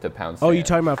I just have to pound sand? Oh, you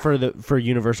talking about for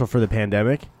Universal for the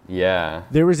pandemic? Yeah.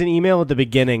 There was an email at the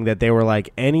beginning that they were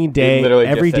like, every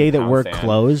day that we're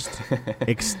closed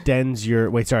extends your.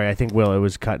 Wait, sorry, I think it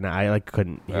was cutting. I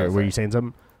couldn't hear. Were you saying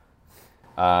something?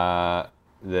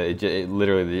 It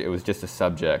literally, it was just a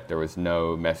subject. There was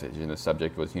no message, and the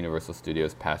subject was Universal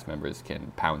Studios past members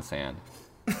can pound sand.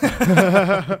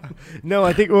 No,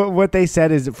 I think what they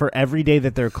said is for every day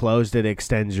that they're closed, it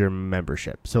extends your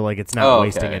membership. So like it's not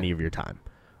wasting any of your time.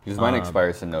 Because mine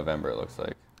expires in November, it looks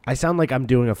like. I sound like I'm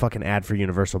doing a fucking ad for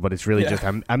Universal, but it's really just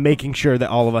I'm making sure that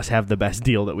all of us have the best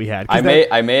deal that we had.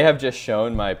 I may have just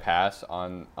shown my pass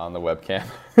on the webcam.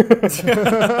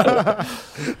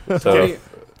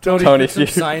 So Tony some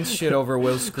science shit over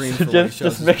Will's screen for when he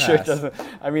shows just make his sure pass. it doesn't.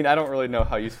 I mean, I don't really know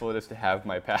how useful it is to have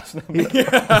my pass number.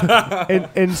 And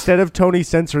instead of Tony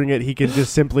censoring it, he can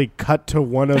just simply cut to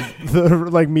one of the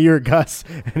like me or Gus,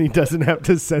 and he doesn't have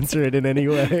to censor it in any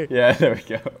way. Yeah, there we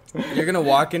go. You're gonna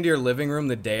walk into your living room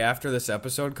the day after this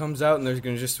episode comes out, and there's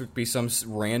gonna just be some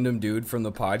random dude from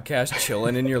the podcast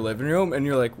chilling in your living room, and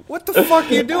you're like, "What the fuck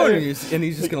are you doing?" And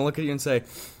he's just gonna look at you and say,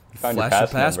 Found your "Flash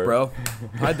the pass pass, number." bro.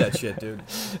 Hide that shit, dude."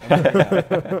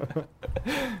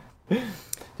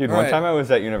 Dude, All one right. time I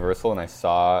was at Universal and I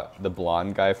saw the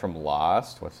blonde guy from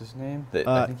Lost. What's his name?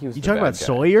 I think he was. You the talking bad about guy.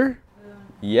 Sawyer?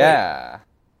 Yeah.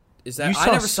 Is that You I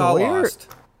saw never saw Sawyer? Lost.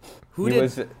 Who He did?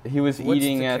 was what's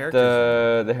eating the at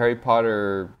character's the Harry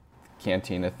Potter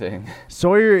cantina thing.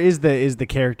 Sawyer is the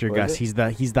character, What is Gus.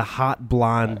 it? He's the hot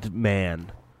blonde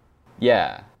man.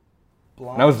 Yeah.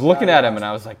 And I was looking at him and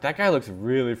I was like, that guy looks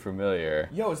really familiar.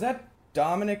 Yo, is that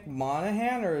Dominic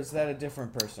Monaghan or is that a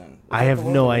different person? I have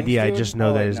no idea. I just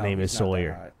know that his name is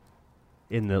Sawyer Hot.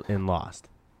 in Lost.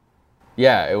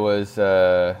 Yeah, it was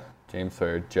James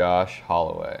Sawyer, Josh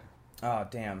Holloway. Oh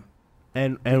damn.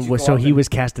 And you was go so up he and- was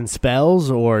casting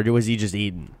spells, or was he just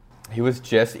eating? He was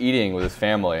just eating with his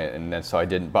family, and then so I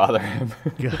didn't bother him.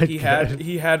 Good,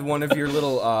 He had one of your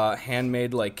little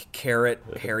handmade like carrot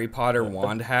Harry Potter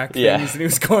wand hack things, Yeah. and he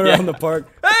was going around the park.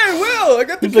 Hey, Will, I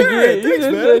got the He's like, carrot. "Yeah, Thanks,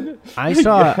 yeah, man. yeah." I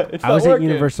saw. Yeah, it's I not was at working.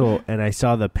 Universal and I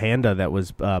saw the panda that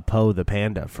was Poe the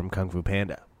panda from Kung Fu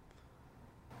Panda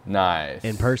Nice.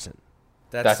 in person.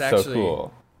 That's actually, so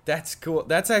cool. That's cool.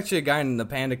 That's actually a guy in the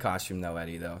panda costume, though,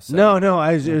 Eddie. Though. So. No,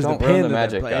 it was the Don't ruin the panda.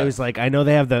 magic, It guys. was like I know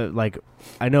they have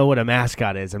I know what a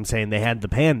mascot is. I'm saying they had the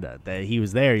panda. That he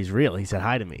was there. He's real. He said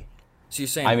hi to me. So you're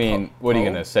saying? I mean, what are you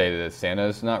Poe? going to say? That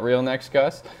Santa's not real next,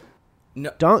 Gus? No,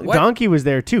 Don- what? Donkey was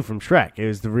there too from Shrek. It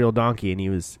was the real donkey, and he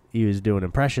was doing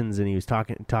impressions and he was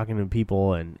talking to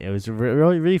people, and it was a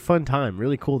really fun time.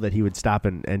 Really cool that he would stop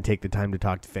and take the time to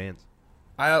talk to fans.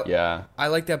 I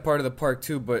like that part of the park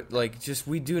too, but like, just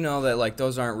we do know that like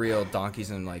those aren't real donkeys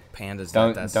and like pandas.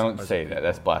 Don't say that.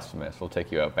 That's blasphemous. We'll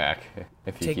take you out back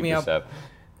if you Take keep me this out- up.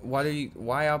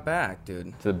 Why out back,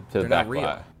 dude? To They're the not back real.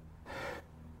 lot.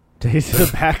 Taste the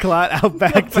back lot out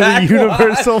back to Back the lot.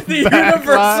 Universal The back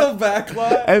Universal lot. back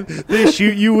lot. And they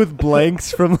shoot you with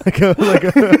blanks from like a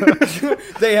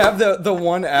They have the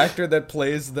one actor that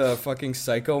plays the fucking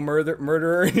psycho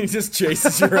murderer, and he just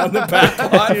chases you around the back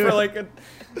lot for like a.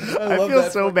 I feel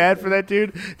so bad for that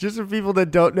dude. Just for people that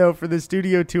don't know, for the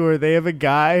studio tour, they have a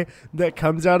guy that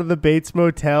comes out of the Bates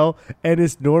Motel, and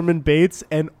it's Norman Bates,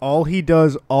 and all he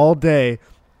does all day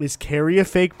is carry a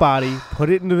fake body, put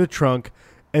it into the trunk,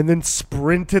 and then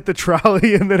sprint at the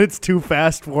trolley, and then it's too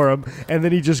fast for him, and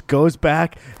then he just goes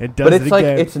back and does But it it's like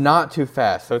again. it's not too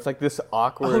fast, so it's like this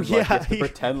awkward. Oh, like, yeah, you have to he-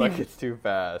 pretend like it's too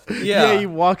fast. Yeah, he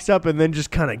walks up and then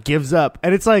just kind of gives up.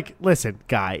 And it's like, listen,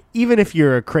 guy, even if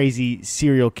you're a crazy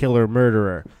serial killer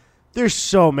murderer, there's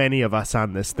so many of us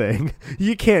on this thing.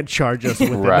 You can't charge us with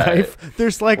Right. a knife.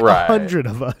 There's like Right. 100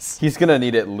 of us. He's gonna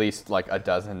need at least like a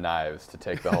dozen knives to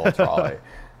take the whole trolley.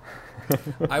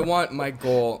 I want my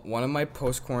goal. One of my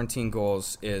post-quarantine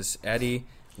goals is, Eddie,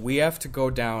 we have to go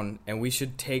down and we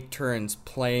should take turns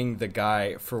playing the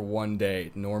guy for one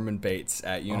day, Norman Bates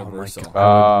at Universal. God.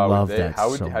 I would love Would that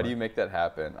so how do you make that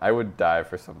happen? I would die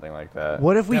for something like that.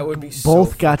 What if we That would be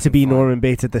both so got to fucking be fun. Norman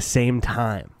Bates at the same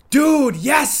time? Dude,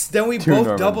 yes! Then we Two both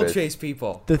Norman double Bates. chase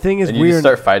people. The thing is, And you just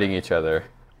start fighting each other.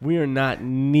 we are not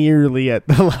nearly at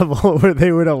the level where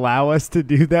they would allow us to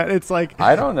do that. It's like,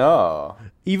 I don't know.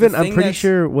 even The I'm thing pretty that's-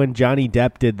 sure when Johnny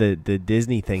Depp did the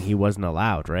Disney thing, he wasn't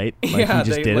allowed, right? Like, Yeah, he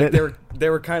just they, did like, it. they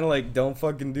were kind of like, don't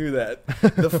fucking do that.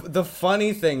 The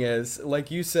funny thing is,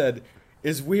 like you said,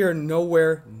 is we are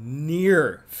nowhere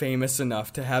near famous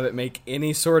enough to have it make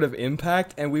any sort of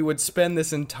impact, and we would spend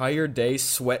this entire day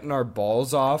sweating our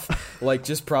balls off, like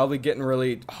just probably getting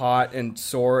really hot and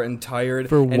sore and tired.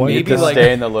 For and one maybe day. like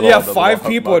stay in the little, yeah, the five little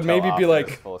people would motel maybe be office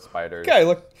like, full of spiders.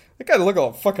 That guy look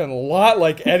a fucking lot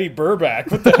like Eddie Burback.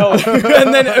 What the hell?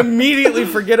 And then immediately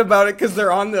forget about it because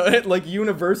they're on the like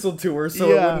Universal tour, so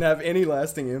it Yeah. wouldn't have any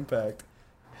lasting impact.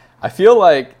 I feel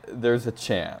like there's a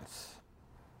chance.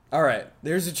 All right,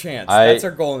 there's a chance. I- That's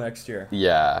our goal next year.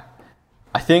 Yeah.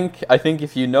 I think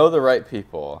if you know the right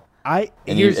people,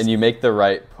 and you make the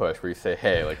right push, where you say,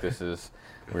 hey, like this is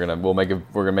we're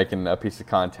gonna make a piece of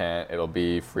content. It'll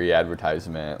be free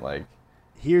advertisement. Like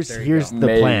here's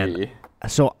the plan.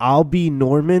 So I'll be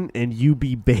Norman and you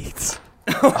be Bates.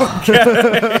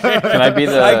 Can I be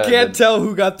the? I can't tell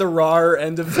who got the raw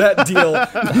end of that deal,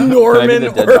 Norman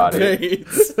or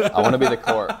Bates. I want to be the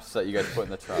corpse that you guys put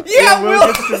in the truck. Yeah, we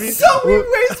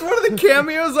waste one of the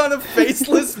cameos on a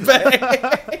faceless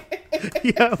bag.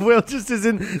 Yeah, Will just is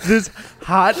in this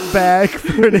hot bag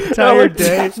for an entire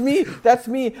day. That's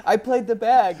me. I played the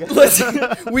bag. Let's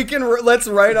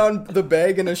write on the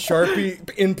bag in a Sharpie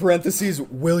in parentheses,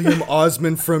 William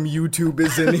Osman from YouTube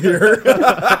is in here.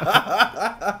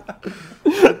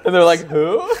 And they're like,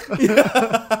 who?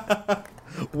 Yeah.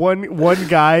 One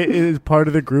guy is part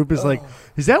of the group is like,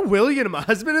 is that William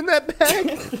Osman in that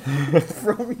bag?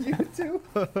 From YouTube?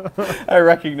 I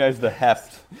recognize the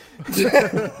heft.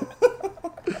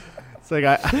 It's like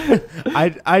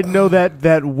I know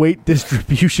that weight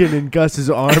distribution in Gus's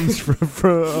arms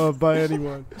by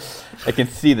anyone. I can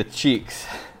see the cheeks.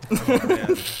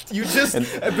 Oh, you just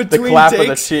between the clap takes, of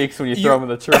the cheeks when you throw them in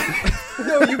the truck.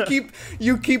 No,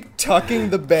 you keep tucking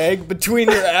the bag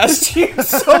between your ass cheeks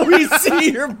so we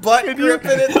see your butt gripping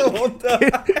it the whole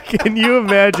time. Can you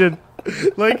imagine?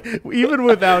 Like, even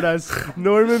without us,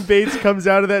 Norman Bates comes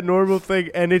out of that normal thing,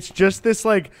 and it's just this,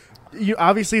 like,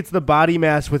 obviously it's the body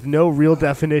mass with no real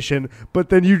definition, but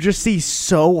then you just see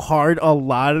so hard a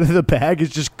lot of the bag is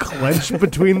just clenched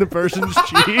between the person's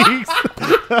cheeks.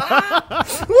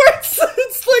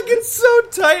 It's so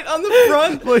tight on the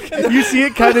front. Like, you see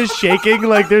it kind of shaking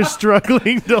like they're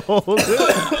struggling to hold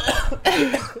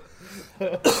it.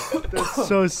 That's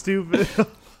so stupid.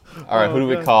 All right, who do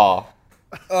we call?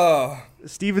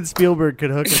 Steven Spielberg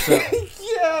could hook us up.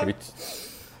 Yeah.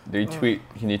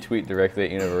 Can you tweet directly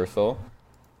at Universal?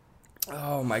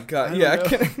 Oh my god! Yeah,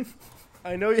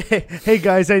 I know. Hey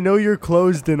guys, I know you're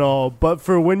closed and all, but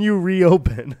for when you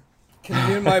reopen, can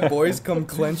me and my boys come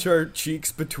clench our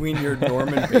cheeks between your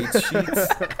Norman Bates sheets?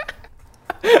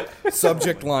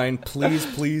 Subject line: please,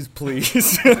 please,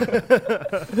 please.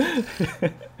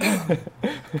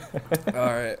 All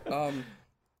right.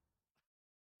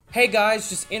 Hey guys,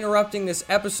 just interrupting this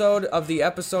episode of the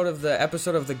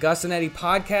Gus and Eddy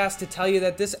podcast to tell you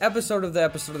that this episode of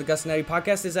the Gus and Eddy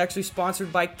podcast is actually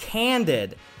sponsored by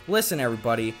Candid. Listen,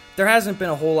 everybody, there hasn't been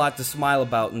a whole lot to smile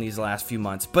about in these last few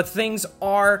months, but things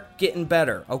are getting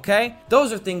better, okay?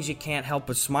 Those are things you can't help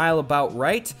but smile about,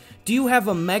 right? Do you have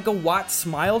a megawatt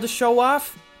smile to show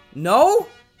off? No?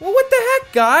 Well, what the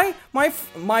heck, guy? My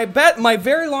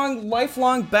very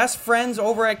lifelong best friends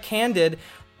over at Candid,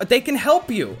 they can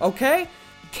help you, okay?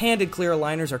 Candid clear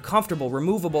aligners are comfortable,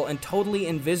 removable, and totally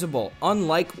invisible,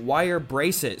 unlike wire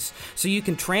braces, so you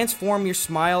can transform your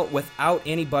smile without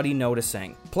anybody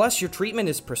noticing. Plus, your treatment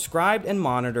is prescribed and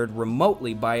monitored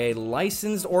remotely by a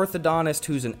licensed orthodontist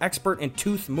who's an expert in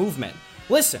tooth movement.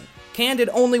 Listen, Candid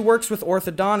only works with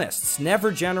orthodontists,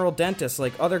 never general dentists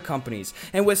like other companies.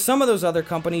 And with some of those other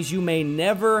companies, you may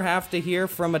never have to hear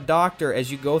from a doctor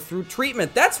as you go through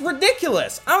treatment. That's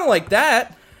ridiculous! I don't like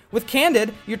that! With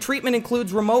Candid, your treatment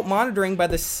includes remote monitoring by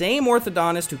the same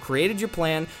orthodontist who created your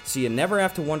plan, so you never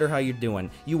have to wonder how you're doing.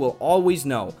 You will always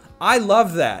know. I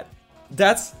love that.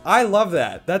 I love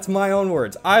that. That's my own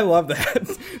words. I love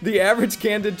that. The average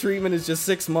Candid treatment is just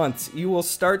 6 months. You will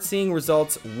start seeing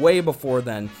results way before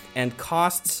then, and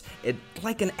costs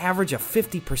like an average of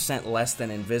 50% less than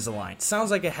Invisalign. Sounds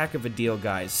like a heck of a deal,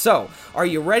 guys. So, are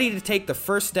you ready to take the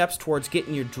first steps towards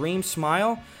getting your dream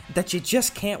smile that you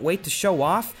just can't wait to show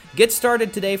off? Get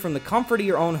started today from the comfort of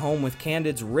your own home with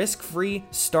Candid's risk-free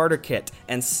starter kit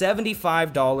and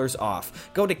 $75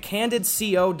 off. Go to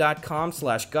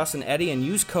candidco.com/Gus and Eddy and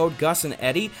use code Gus and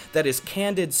Eddy. That is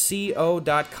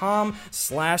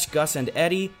candidco.com/Gus and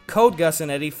Eddy. Code Gus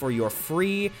and Eddy for your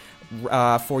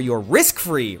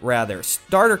risk-free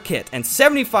starter kit and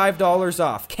 $75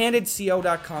 off.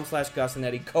 candidco.com/Gus and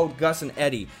Eddy. Code Gus and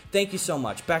Eddy. Thank you so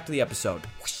much. Back to the episode.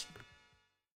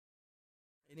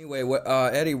 Anyway,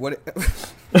 Eddy, what?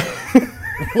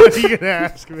 What are you gonna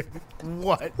ask me?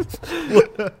 What?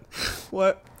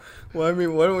 What? Well, I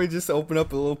mean, why don't we just open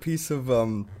up a little piece of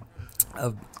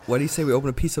what do you say? We open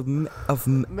a piece of We'll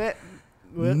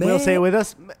say it with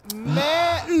us.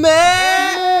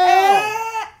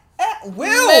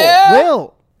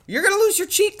 Will, you're gonna lose your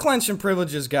cheek clenching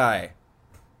privileges, guy.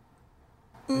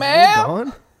 Is he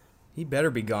gone? He better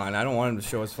be gone. I don't want him to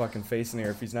show his fucking face in here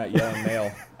if he's not yelling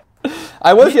male.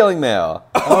 I was yelling mail.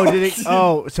 Oh, did it?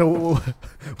 Oh, so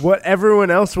what everyone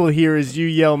else will hear is you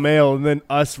yell mail, and then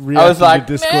us reacting like,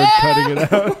 to Discord cutting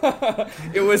it out.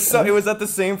 It was at the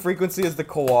same frequency as the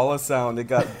koala sound. It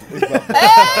got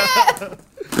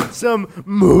Some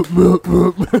moo moo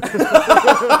moo.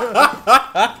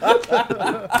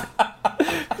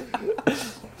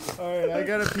 All right, I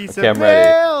got a piece of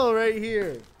mail right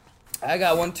here. I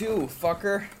got one too,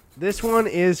 fucker. This one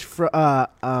is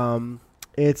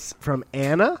it's from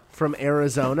Anna from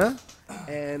Arizona,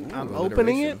 and I'm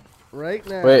opening it right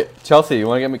now. Wait, Chelsea,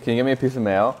 can you get me a piece of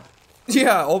mail?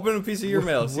 Yeah, open a piece of your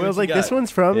mail. Will's like, this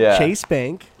one's from Chase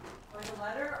Bank. Like a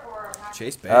letter or a package?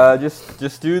 Chase Bank.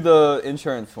 Just do the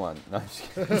insurance one. No, I'm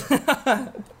just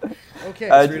kidding.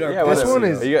 Okay, this one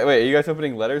is. Are you guys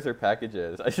opening letters or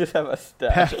packages? I just have a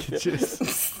stack.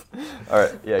 Packages. All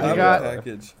right, yeah. I got a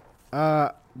package.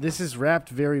 This is wrapped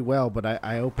very well, but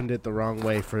I opened it the wrong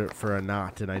way for a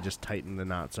knot, and I just tightened the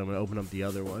knot. So I'm gonna open up the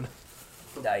other one.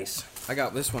 Nice. I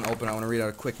got this one open. I want to read out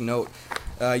a quick note.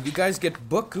 You guys get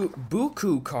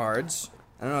buku cards.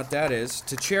 I don't know what that is.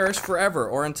 To cherish forever,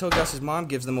 or until Gus's mom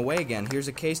gives them away again. Here's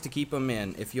a case to keep them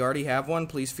in. If you already have one,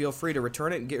 please feel free to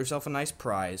return it and get yourself a nice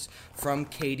prize. From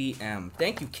KDM.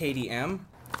 Thank you, KDM.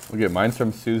 Okay, mine's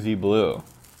from Susie Blue.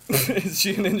 Is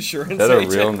she an insurance Is that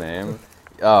agent? a real name?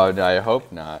 Oh, no, I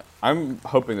hope not. I'm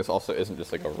hoping this also isn't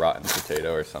just like a rotten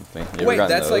potato or something. Wait,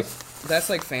 that's like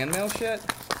fan mail shit?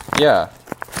 Yeah.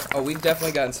 Oh, we've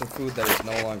definitely gotten some food that is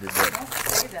no longer good. Don't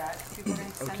say that. People are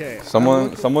gonna send Okay. it.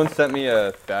 Someone sent me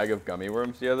a bag of gummy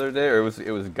worms the other day, or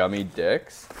it was gummy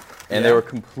dicks, and they were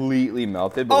completely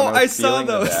melted. But when I was feeling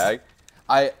the bag,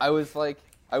 I was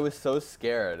so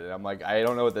scared, and I'm like, I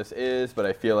don't know what this is, but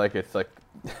I feel like it's like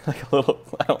a little.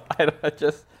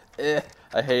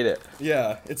 I hate it.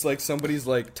 Yeah, it's like somebody's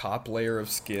like top layer of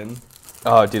skin.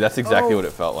 Oh, dude, that's exactly what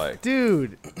it felt like.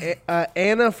 Dude,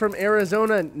 Anna from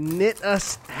Arizona knit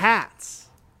us hats.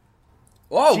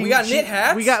 Oh, we got knit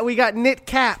hats? We got knit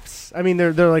caps. I mean,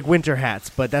 they're like winter hats,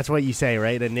 but that's what you say,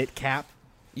 right? A knit cap.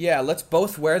 Yeah, let's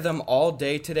both wear them all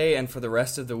day today and for the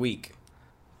rest of the week.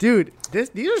 Dude,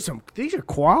 these are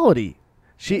quality.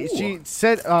 She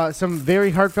said some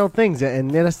very heartfelt things and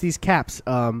knit us these caps.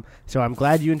 So I'm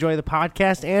glad you enjoy the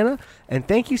podcast, Anna, and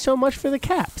thank you so much for the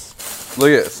caps. Look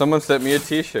at someone sent me a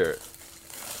T-shirt.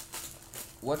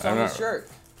 What's on the shirt?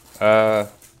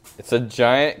 It's a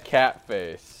giant cat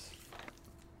face.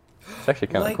 It's actually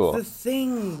kind of cool. Like the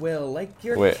thing, Will. Like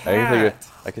your Wait, cat.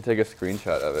 I can take a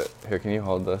screenshot of it. Here, can you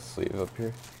hold the sleeve up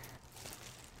here?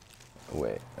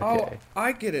 Wait. Okay. Oh,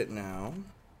 I get it now.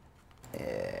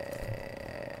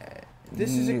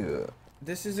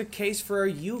 This is a case for our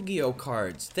Yu-Gi-Oh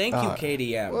cards. Thank you,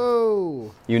 KDM.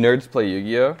 Whoa. You nerds play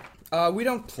Yu-Gi-Oh? We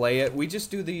don't play it. We just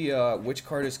do the which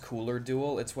card is cooler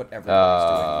duel. It's what everybody's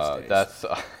doing these days.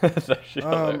 That's actually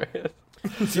hilarious.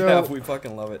 So yeah, we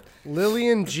fucking love it.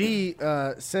 Lillian G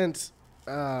sent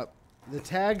the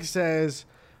tag says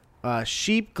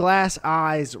sheep glass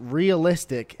eyes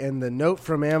realistic, and the note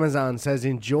from Amazon says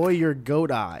enjoy your goat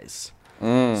eyes.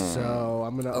 So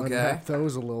I'm gonna unwrap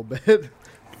those a little bit.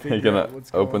 You're gonna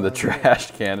open the trash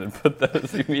can and put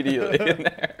those immediately in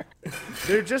there.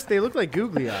 They look like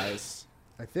googly eyes,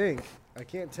 I think. I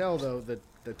can't tell though.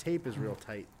 The tape is real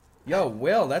tight. Yo,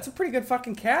 Will, that's a pretty good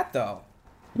fucking cat though.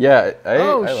 Yeah, I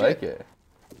like it.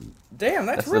 Damn,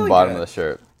 that's That's really the bottom good. of the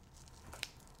shirt.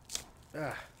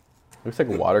 Looks like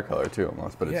watercolor too,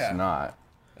 almost, but it's not.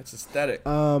 That's aesthetic.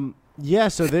 Yeah.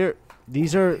 So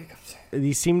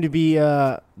these seem to be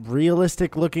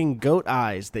realistic looking goat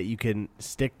eyes that you can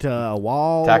stick to a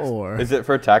wall or. Is it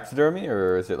for taxidermy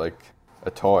or is it like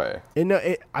a toy?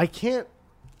 I can't.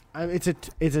 It's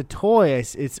a toy.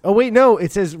 Oh wait, no.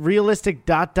 It says realistic ...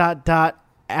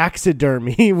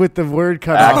 taxidermy with the word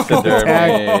cut off.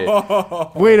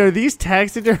 Taxidermy. Wait, are these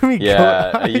taxidermy?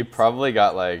 Yeah, you probably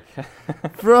got like.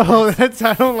 Bro,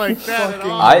 I don't like that at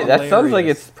all. That sounds like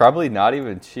it's probably not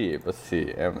even cheap. Let's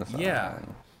see, Amazon. Yeah.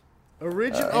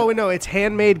 Original. Oh no, it's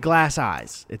handmade glass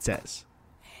eyes. It says.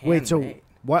 Wait, so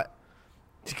what?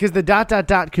 Because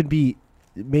the ... could be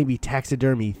maybe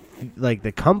taxidermy, like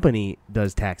the company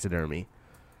does taxidermy.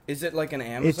 Is it like an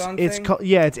Amazon thing? It's called,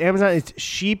 yeah, it's Amazon. It's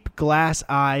sheep glass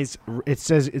eyes. It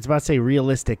says it's about to say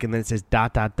realistic, and then it says ...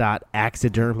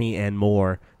 taxidermy and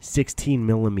more 16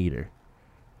 millimeter.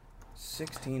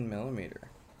 16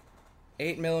 millimeter.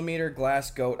 8 millimeter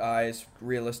glass goat eyes,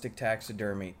 realistic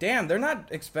taxidermy. Damn, they're not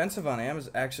expensive on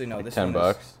Amazon. Actually, no, this one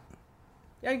 $10.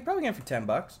 Yeah, you can probably get it for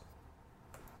 $10.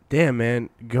 Damn, man,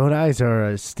 goat eyes are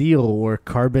a steel or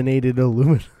carbonated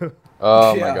aluminum.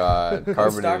 Oh Yeah. my god,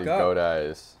 carbonated Stock up. goat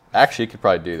eyes. Actually, you could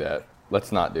probably do that.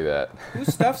 Let's not do that. Who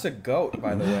stuffs a goat,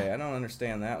 by the way? I don't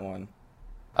understand that one.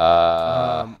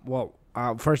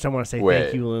 First I want to say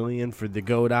thank you, Lillian, for the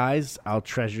goat eyes. I'll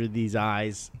treasure these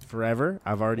eyes forever.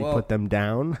 I've already put them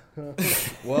down.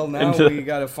 Well, now we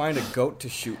got to find a goat to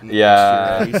shoot in the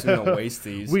next year, so we don't waste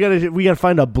these. We gotta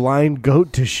find a blind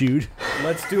goat to shoot.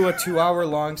 Let's do a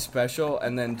 2-hour-long special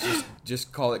and then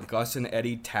just call it Gus and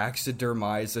Eddy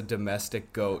taxidermize a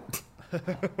domestic goat.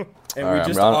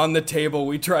 And on the table,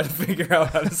 we try to figure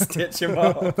out how to stitch him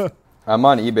up. I'm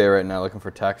on eBay right now looking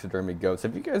for taxidermy goats.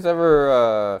 Have you guys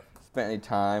ever spent any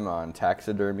time on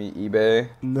taxidermy eBay?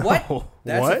 No. What?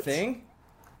 That's a thing?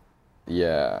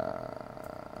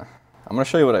 Yeah. I'm going to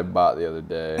show you what I bought the other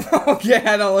day. Okay,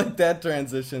 I don't like that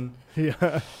transition.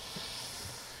 Yeah.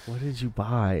 What did you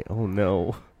buy? Oh,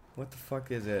 no. What the fuck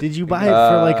is it? Did you buy it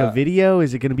for like a video?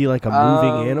 Is it going to be like a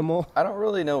moving animal? I don't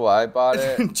really know why I bought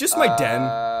it. Just my den.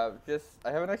 I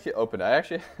haven't actually opened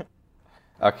it.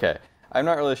 Okay. I'm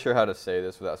not really sure how to say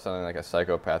this without sounding like a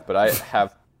psychopath, but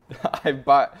I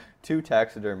bought 2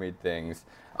 taxidermied things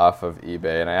off of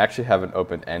eBay, and I actually haven't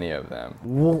opened any of them.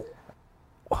 Well,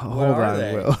 hold on,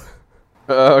 Will.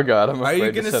 Oh, God, I'm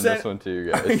afraid to send this one to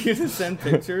you guys. Are you going to send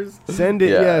pictures? Send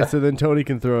it, yeah, so then Tony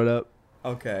can throw it up.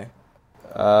 Okay.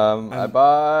 I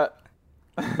bought...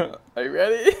 Are you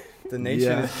ready? The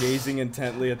nation is gazing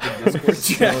intently at the Discord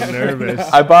chat. So nervous.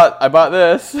 I bought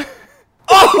this.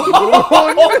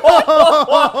 Oh, no!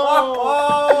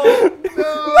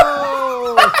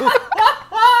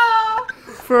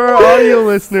 For our audio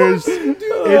listeners,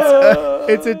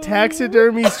 it's a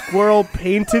taxidermy squirrel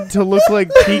painted to look like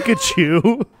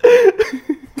Pikachu.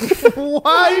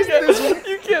 Why is this?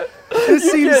 You can't.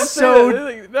 This seems so.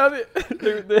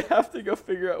 They have to go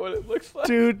figure out what it looks like.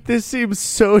 Dude, this seems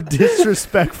so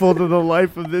disrespectful to the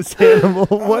life of this animal.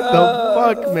 What the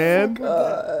fuck, man?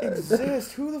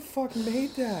 Exist? Who the fuck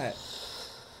made that?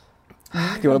 Do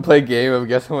you want to play a game of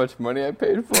guess how much money I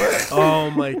paid for it? Oh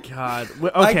my god.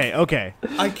 Okay.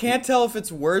 I can't tell if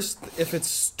it's worse if it's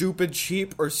stupid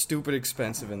cheap or stupid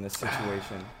expensive in this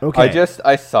situation. Okay.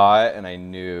 I saw it and I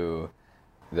knew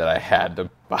that I had to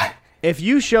buy. If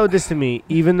you showed this to me,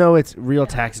 even though it's real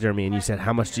taxidermy, and you said,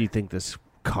 how much do you think this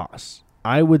costs?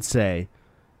 I would say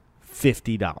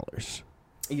 $50.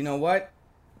 You know what?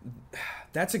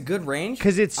 That's a good range.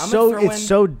 Because it's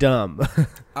so dumb.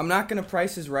 I'm not going to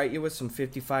Price is Right you with some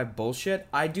 55 bullshit.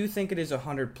 I do think it is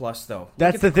 100 plus, though.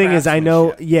 That's the thing is I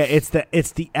know, it's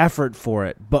the effort for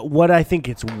it. But what I think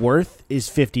it's worth is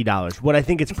 $50. What I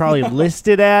think it's probably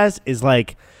listed as is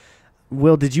like,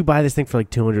 Will, did you buy this thing for like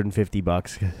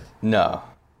 $250? No.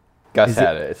 Gus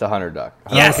had it. It's $100.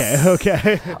 Yes.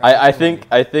 Okay. I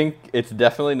think it's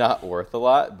definitely not worth a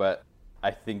lot, but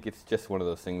I think it's just one of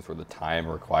those things where the time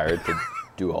required to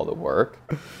do all the work.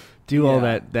 All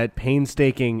that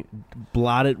painstaking,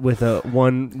 blot it with a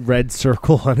one red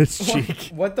circle on its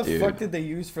cheek. What the fuck did they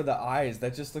use for the eyes?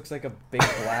 That just looks like a big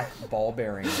black ball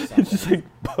bearing or something. It's just like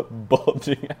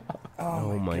bulging out.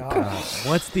 Oh my god.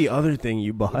 What's the other thing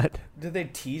you bought? Did they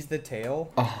tease the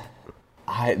tail?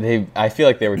 I feel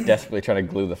like they were desperately trying to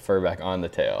glue the fur back on the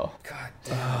tail. God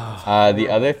damn. The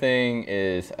other thing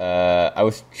is I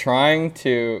was trying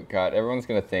to... God, everyone's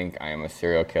going to think I am a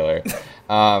serial killer.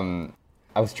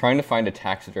 I was trying to find a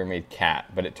taxidermied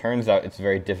cat, but it turns out it's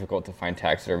very difficult to find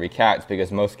taxidermy cats because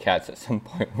most cats at some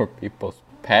point were people's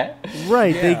pet.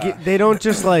 Right. Yeah. They don't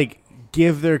just like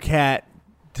give their cat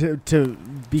to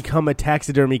become a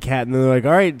taxidermy cat and they're like,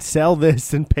 all right, sell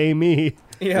this and pay me.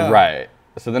 Yeah. Right.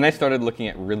 So then I started looking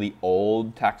at really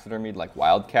old taxidermied, like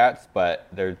wild cats, but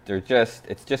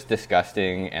it's just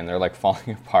disgusting, and they're like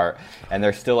falling apart, and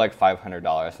they're still like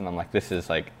 $500, and I'm like, this is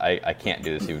like, I can't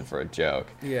do this even for a joke.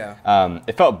 Yeah.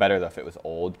 It felt better though if it was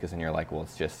old, because then you're like, well,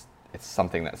 it's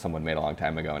something that someone made a long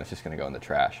time ago, and it's just gonna go in the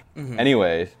trash. Mm-hmm.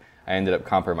 Anyways, I ended up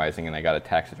compromising, and I got a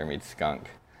taxidermied skunk.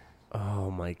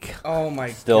 Oh my god. Oh my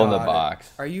god. Still in the box.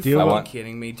 Are you fucking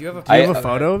kidding me? Do you have a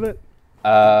photo of it?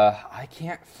 I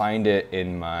can't find it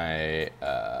in my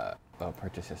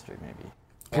purchase history, maybe.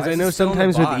 Because I know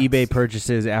sometimes with eBay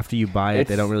purchases, after you buy it,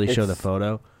 they don't really show the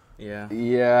photo. Yeah.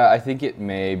 Yeah, I think it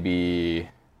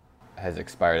has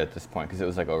expired at this point because it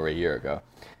was like over a year ago.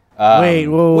 Wait,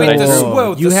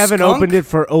 you haven't skunk? opened it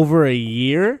for over a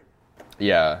year?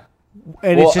 Yeah.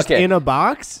 And it's just in a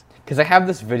box? Because I have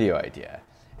this video idea.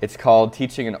 It's called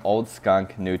Teaching an Old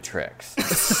Skunk New Tricks.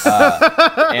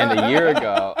 And a year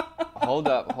ago, hold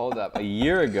up. A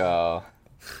year ago,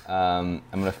 I'm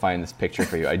going to find this picture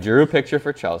for you. I drew a picture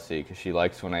for Chelsea because she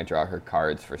likes when I draw her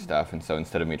cards for stuff. And so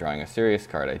instead of me drawing a serious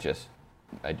card, I just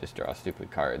draw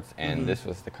stupid cards. And this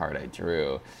was the card I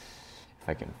drew. If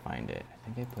I can find it. I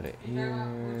think I put it Which here.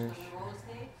 one, the roller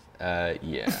skate?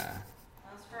 Yeah.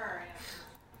 That's for our answer.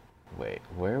 Wait,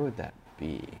 where would that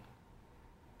be?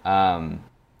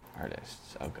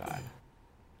 Artists. Oh god.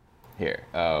 Here.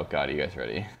 Oh god, are you guys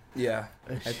ready? Yeah,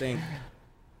 I think.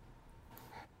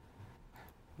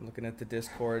 I'm looking at the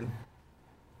Discord.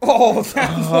 Oh,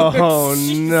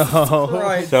 no.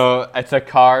 Right. So it's a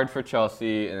card for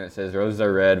Chelsea, and it says roses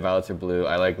are red, violets are blue.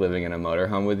 I like living in a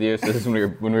motorhome with you. So this is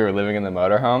when we were living in the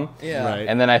motorhome. Yeah. Right.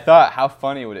 And then I thought, how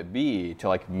funny would it be to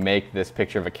like make this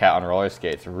picture of a cat on roller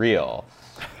skates real?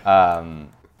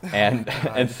 And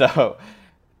so.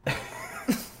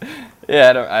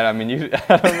 Yeah, I mean,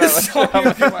 I don't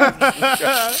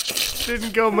know.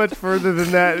 Didn't go much further than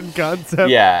that in concept.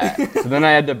 Yeah. So then I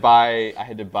had to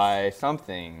buy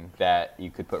something that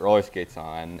you could put roller skates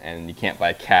on, and you can't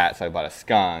buy a cat, so I bought a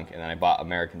skunk, and then I bought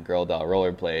American Girl doll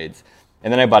rollerblades,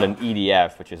 and then I bought an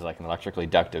EDF, which is like an electrically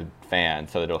ducted fan,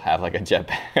 so it'll have like a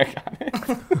jetpack on it.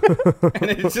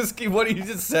 And it just, what do you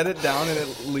just set it down and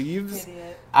it leaves?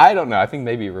 Idiot. I don't know. I think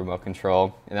maybe remote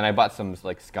control, and then I bought some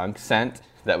like skunk scent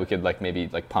that we could like maybe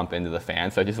like pump into the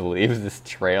fan, so it just leaves this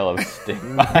trail of stink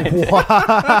behind it.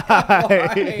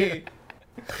 Why?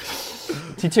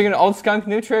 Teaching an old skunk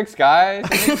new tricks, guys.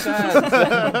 It makes sense.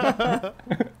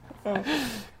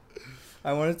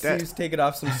 I wanted to see you take it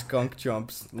off some skunk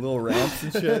jumps, little ramps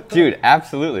and shit. Dude,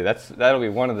 absolutely. That'll be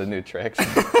one of the new tricks.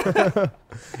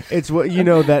 It's what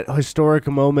that historic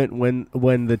moment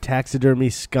when the taxidermy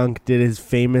skunk did his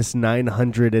famous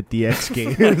 900 at the X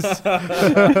Games.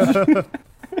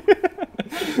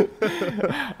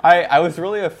 I was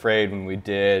really afraid when we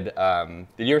did.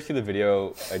 Did you ever see the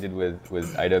video I did with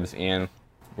iDubbbz Ian,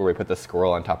 where we put the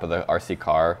squirrel on top of the RC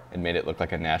car and made it look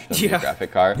like a National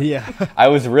Geographic car? Yeah. I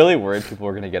was really worried people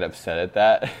were going to get upset at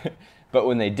that. But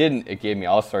when they didn't, it gave me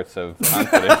all sorts of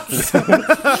confidence to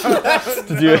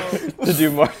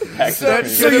do more taxidermy.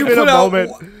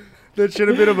 That should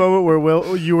have been a moment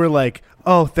where you were like,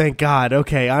 "Oh, thank God!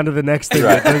 Okay, on to the next thing."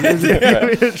 Right.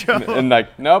 And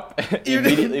like, nope.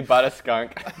 Immediately bought a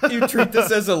skunk. You treat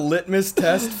this as a litmus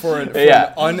test for an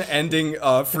unending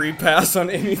free pass on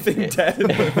anything dead and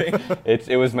living.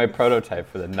 It was my prototype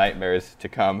for the nightmares to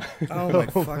come. Oh my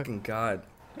fucking God.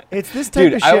 It's this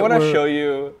type of shit. I want to show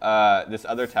you this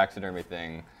other taxidermy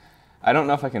thing. I don't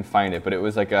know if I can find it, but it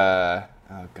was like a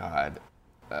coyote.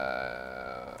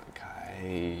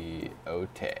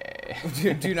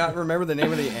 Do you not remember the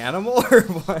name of the animal or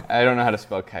what? I don't know how to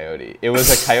spell coyote. It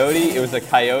was a coyote. It was a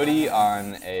coyote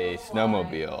on a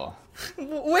snowmobile.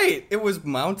 Wait, it was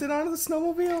mounted onto the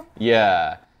snowmobile?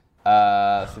 Yeah.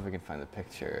 Let's see if I can find the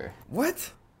picture. What?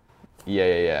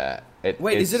 Yeah.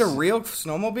 Wait, is it a real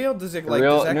snowmobile? Does it like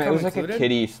real? does that No, come it was included? like a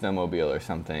kiddie snowmobile or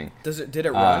something. Did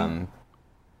it run?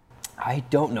 I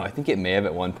don't know. I think it may have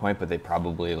at one point, but they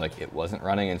probably it wasn't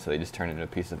running, and so they just turned it into a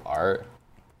piece of art.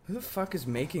 Who the fuck is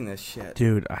making this shit?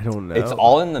 Dude, I don't know. It's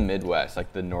all in the Midwest,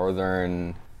 like the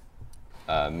northern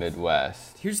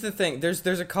Midwest. Here's the thing. There's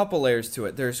a couple layers to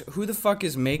it. There's who the fuck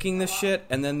is making this shit,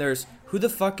 and then there's who the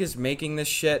fuck is making this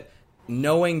shit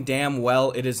knowing damn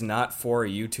well it is not for a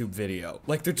YouTube video.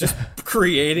 Like they're just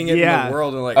creating it in the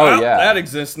world and like, that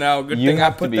exists now. Good thing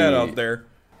I put that out there.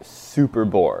 Super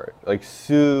bored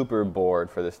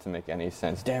for this to make any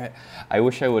sense. Damn it. I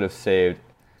wish I would have saved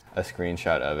a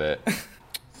screenshot of it.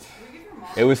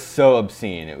 It was so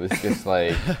obscene. It was just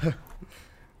like...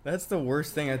 That's the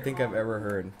worst thing I think I've ever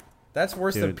heard. That's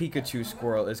worse than Pikachu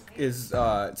Squirrel is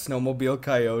Snowmobile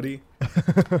Coyote.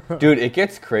 Dude, it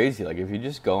gets crazy. Like if you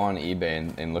just go on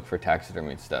eBay and look for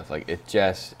taxidermy stuff, like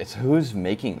it's who's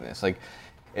making this? Like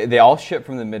they all ship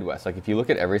from the Midwest. Like if you look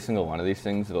at every single one of these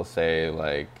things, it'll say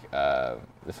like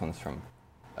this one's from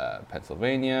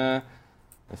Pennsylvania,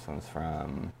 this one's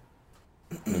from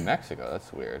New Mexico.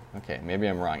 That's weird. Okay, maybe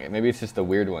I'm wrong. Maybe it's just the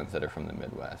weird ones that are from the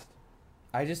Midwest.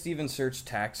 I just even searched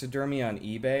taxidermy on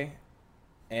eBay,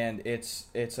 and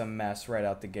it's a mess right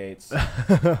out the gates.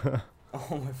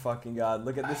 Oh my fucking God!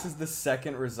 Look at this. Is the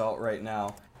second result right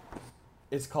now.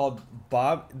 It's called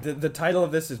The title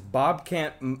of this is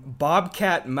Bobcat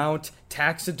Mount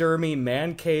Taxidermy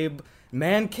Man Cave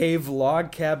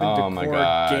Log Cabin Oh Decor my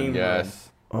God! Game Yes.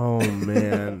 Room. Oh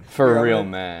man. For Here, real,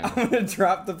 man. I'm gonna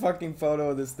drop the fucking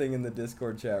photo of this thing in the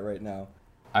Discord chat right now.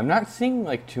 I'm not seeing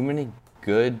like too many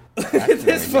good.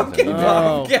 This fucking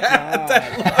bobcat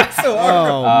that looks so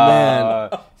Oh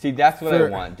man. See, that's what I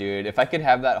want, dude. If I could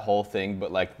have that whole thing,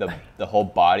 but like the whole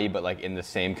body, but like in the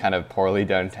same kind of poorly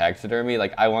done taxidermy,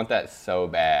 like I want that so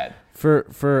bad. For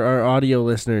our audio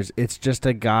listeners, it's just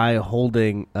a guy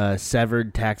holding a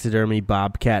severed taxidermy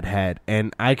bobcat head,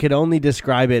 and I could only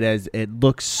describe it as it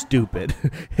looks stupid.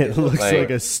 It looks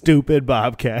like a stupid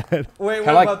bobcat. Wait, what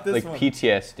Kind of about this like one?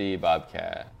 PTSD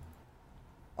bobcat.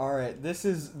 All right, this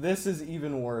is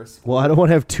even worse. Well, I don't want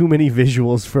to have too many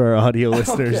visuals for our audio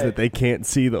listeners that they can't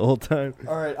see the whole time.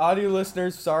 All right, audio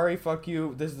listeners, sorry, fuck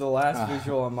you. This is the last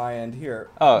visual on my end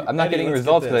here. Oh, I'm not Eddie, getting let's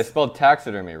results get because I this. spelled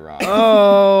taxidermy wrong.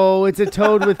 Oh, it's a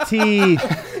toad with teeth.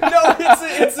 No,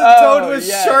 it's a toad with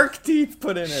shark teeth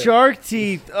put in it. Shark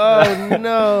teeth. Oh,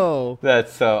 no.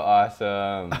 That's so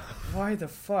awesome. Why the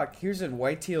fuck? Here's a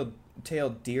white-tailed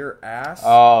deer ass.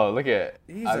 Oh, look at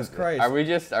Jesus Christ. Are we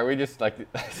just like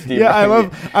Steve? Yeah, I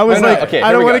was No, like, okay, I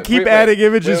here don't we want to go. keep Wait, adding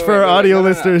images wait, for our wait, audio no.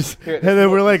 listeners. Here, And then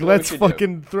we're like, this is what we let's should do.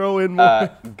 fucking throw in more.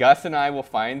 Gus and I will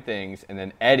find things, and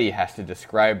then Eddie has to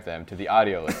describe them to the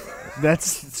audio listeners.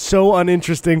 That's so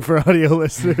uninteresting for audio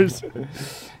listeners.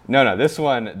 No, this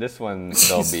one they'll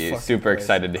be fucking super Christ.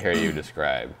 excited to hear you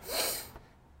describe.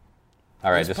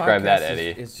 All right, This describe that, podcast Eddie.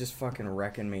 It's just fucking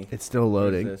wrecking me. It's still What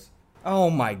is loading. this? Oh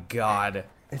my god.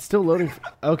 It's still loading.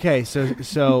 Okay, so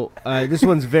this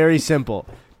one's very simple.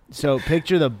 So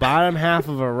picture the bottom half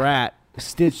of a rat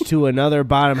stitched to another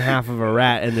bottom half of a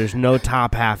rat, and there's no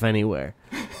top half anywhere.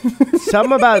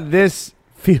 Something about this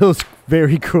feels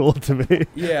very cruel to me.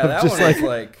 Yeah, Of that just one is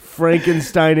like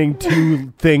Frankensteining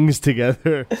two things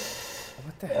together.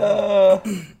 what the hell?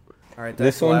 All right, that's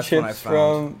This the one last one I ships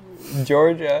found. from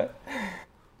Georgia.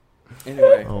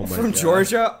 Anyway, Oh my from God.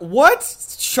 Georgia. What?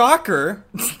 Shocker!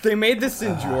 They made this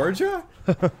in Georgia.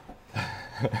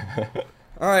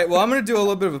 All right, well, I'm gonna do a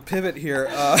little bit of a pivot here.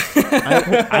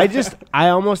 I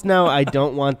almost now I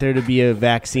don't want there to be a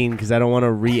vaccine because I don't want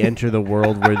to re-enter the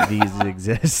world where these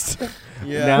exist.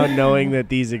 Yeah. Now knowing that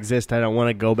these exist, I don't want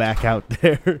to go back out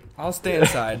there. I'll stay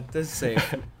inside. This is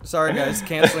safe. Sorry, guys.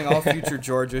 Canceling all future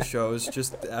Georgia shows.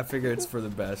 Just I figure it's for the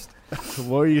best. What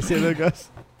were you saying there, Gus?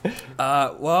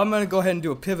 Well, I'm gonna go ahead and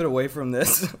do a pivot away from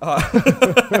this.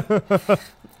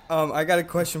 I got a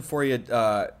question for you,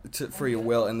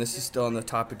 Will, and this is still on the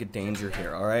topic of danger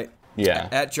here. All right. Yeah.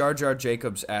 At Jar Jar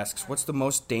Jacobs asks, "What's the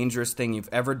most dangerous thing you've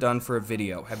ever done for a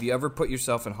video? Have you ever put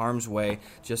yourself in harm's way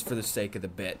just for the sake of the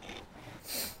bit?"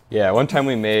 Yeah, one time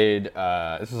we made,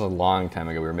 this was a long time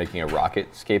ago, we were making a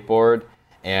rocket skateboard,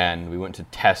 and we went to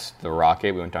test the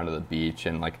rocket. We went down to the beach,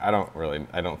 and like, I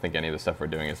don't think any of the stuff we're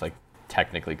doing is like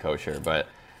technically kosher, but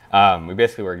we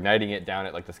basically were igniting it down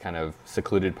at like this kind of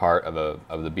secluded part of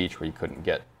the beach where you couldn't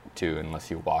get to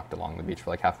unless you walked along the beach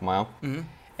for like half a mile. Mm-hmm.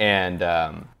 And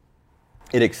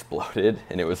it exploded,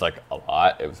 and it was like a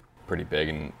lot. It was pretty big,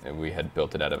 and we had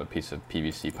built it out of a piece of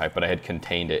PVC pipe, but I had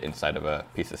contained it inside of a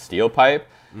piece of steel pipe,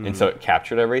 and so it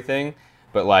captured everything.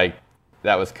 But like,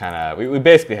 that was kind of, we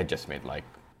basically had just made like,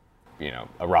 you know,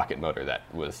 a rocket motor that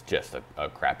was just a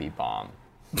crappy bomb.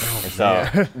 And so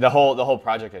the whole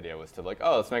project idea was to like,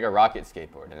 oh, let's make a rocket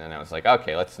skateboard, and then I was like,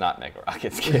 okay, let's not make a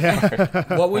rocket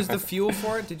skateboard. What was the fuel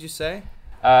for it? Did you say?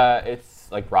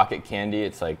 It's like rocket candy.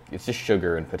 It's just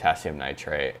sugar and potassium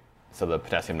nitrate. So the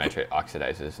potassium nitrate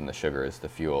oxidizes, and the sugar is the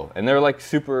fuel. And they're like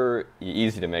super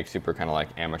easy to make, super kind of like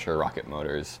amateur rocket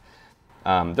motors.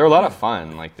 They're a lot of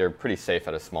fun. Like, they're pretty safe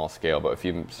at a small scale, but if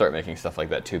you start making stuff like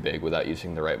that too big without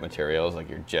using the right materials, like,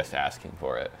 you're just asking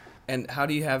for it. And how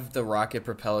do you have the rocket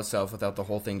propel itself without the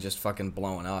whole thing just fucking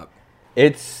blowing up?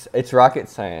 It's rocket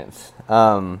science.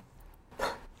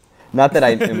 Not that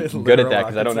I'm good at that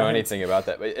because I don't know anything about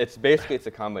that, but it's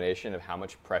a combination of how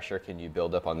much pressure can you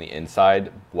build up on the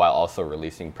inside while also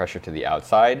releasing pressure to the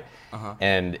outside.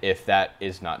 And if that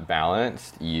is not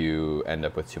balanced, you end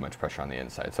up with too much pressure on the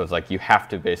inside. So it's like you have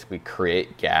to basically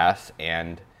create gas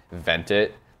and vent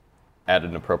it at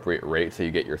an appropriate rate so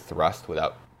you get your thrust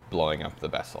without blowing up the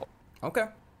vessel. Okay.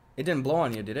 It didn't blow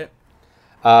on you, did it?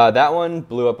 That one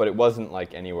blew up, but it wasn't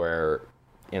like anywhere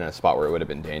in a spot where it would have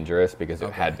been dangerous because it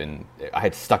had been, I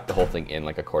had stuck the whole thing in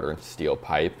like a 1/4-inch steel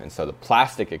pipe, and so the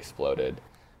plastic exploded,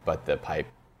 but the pipe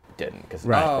didn't because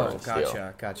Right. Oh,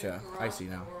 steel. gotcha. I see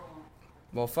now.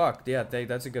 Well, fuck. Yeah,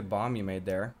 that's a good bomb you made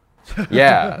there.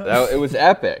 Yeah, it was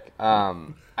epic.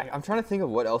 I'm trying to think of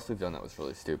what else we've done that was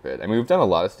really stupid. I mean, we've done a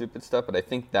lot of stupid stuff, but I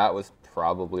think that was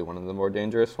probably one of the more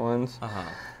dangerous ones.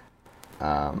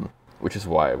 Which is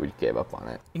why we gave up on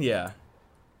it. Yeah.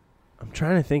 I'm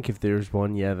trying to think if there's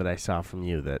one, that I saw from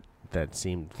you that that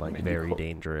seemed like very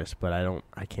dangerous, but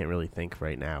I can't really think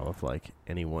right now of like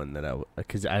anyone that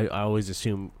because I always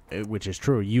assume, which is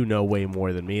true, you know way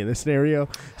more than me in this scenario.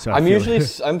 So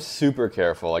I'm super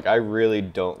careful. Like I really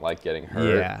don't like getting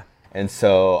hurt. Yeah. And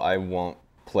so I won't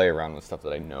play around with stuff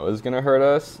that I know is going to hurt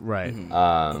us. Right.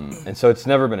 And so it's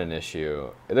never been an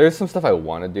issue. There's some stuff I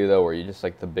want to do though, where you just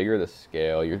like the bigger the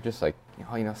scale, you're just like,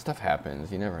 stuff happens.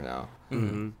 You never know.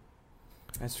 Mm-hmm.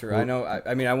 That's true. I know.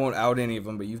 I mean, I won't out any of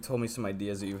them, but you've told me some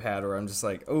ideas that you've had where I'm just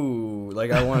like, ooh,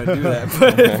 like I want to do that,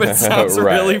 but it sounds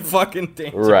really fucking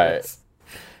dangerous. Right.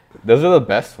 Those are the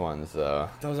best ones, though.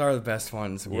 Those are the best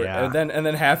ones. Yeah. And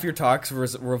then half your talks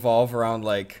revolve around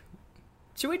like,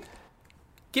 should we?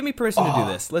 Give me permission to do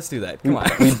this. Let's do that. Come on.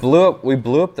 We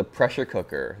blew up the pressure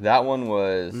cooker. That one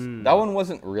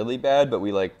wasn't really bad, but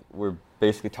we're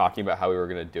basically talking about how we were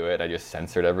gonna do it. I just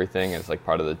censored everything as like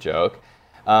part of the joke.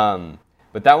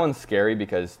 But that one's scary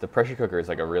because the pressure cooker is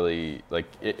like a really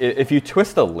if you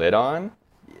twist the lid on,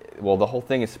 well, the whole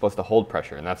thing is supposed to hold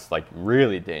pressure, and that's like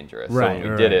really dangerous. Right, so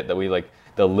when we did it,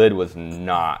 the lid was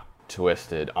not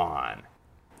twisted on.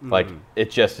 Like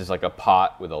it just is like a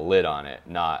pot with a lid on it,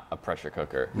 not a pressure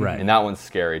cooker. Right. And that one's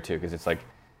scary too because it's like,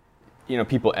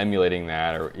 people emulating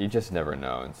that, or you just never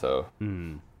know. And so,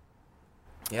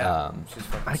 yeah,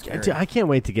 I can't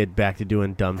wait to get back to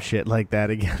doing dumb shit like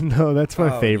that again. No, that's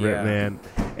my favorite, man.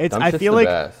 I feel like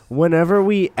best. Whenever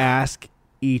we ask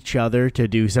each other to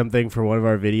do something for one of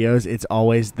our videos, it's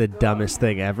always the dumbest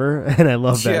thing ever, and I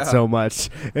love that so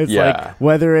much. It's like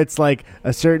whether it's like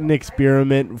a certain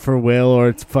experiment for Will or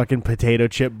it's fucking potato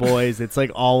chip boys, it's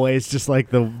like always just like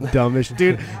the dumbest.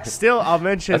 Dude, still I'll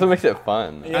mention, that's what makes it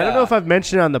fun. I don't know if I've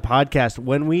mentioned it on the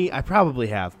podcast I probably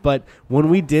have, but when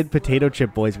we did potato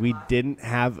chip boys, we didn't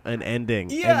have an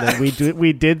ending, and then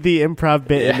we did the improv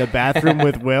bit in the bathroom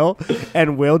with Will,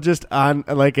 and Will just on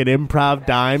like an improv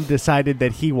dime decided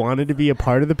that he wanted to be a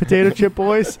part of the potato chip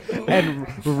boys, and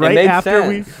right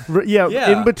after sense.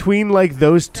 In between like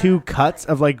those two cuts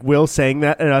of like Will saying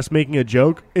that and us making a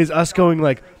joke is us going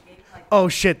like, oh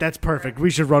shit, that's perfect, we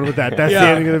should run with that, that's the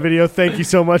ending of the video, thank you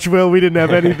so much, Will, we didn't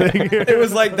have anything here. It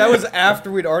was like that was after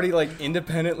we'd already like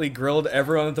independently grilled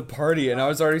everyone at the party, and I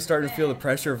was already starting to feel the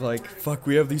pressure of like, fuck,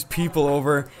 we have these people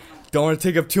over, don't want to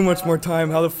take up too much more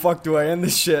time. How the fuck do I end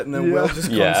this shit? And then Will just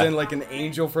comes in like an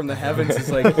angel from the heavens. It's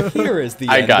like, here is the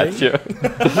ending. I got you.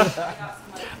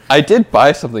 I did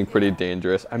buy something pretty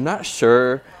dangerous. I'm not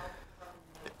sure.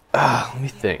 Let me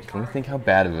think how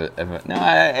bad of it. No,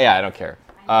 I don't care.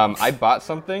 I bought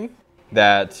something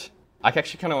that I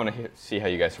actually kind of want to see how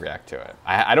you guys react to it.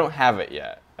 I don't have it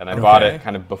yet, and I bought it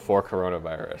kind of before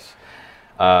coronavirus.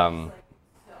 Are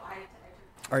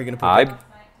you going to put it?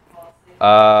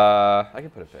 I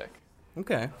can put a pic.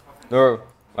 Okay.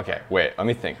 Okay, wait. Let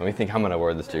me think how I'm going to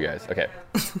word this to you guys. Okay.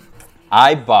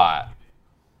 I bought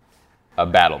a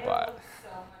BattleBot.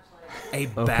 A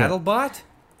BattleBot?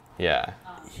 Yeah.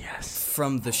 Yes.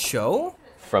 From the show?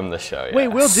 From the show, yeah. Wait,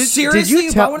 Will, seriously? did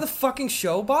you bought one of the fucking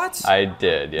show bots? I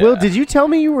did, yeah. Will, did you tell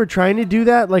me you were trying to do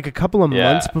that like a couple of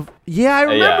months before? Yeah, I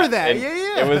remember that.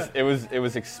 It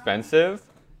was expensive,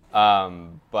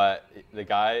 but the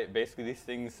guy, basically these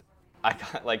things, I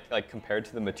got like compared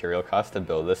to the material cost to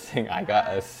build this thing, I got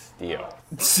a steal.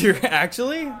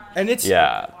 Actually? And it's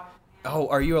Oh,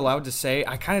 are you allowed to say?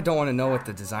 I kind of don't want to know what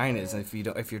the design is if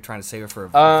you're trying to save it for a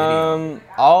video.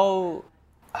 I'll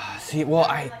see. Well,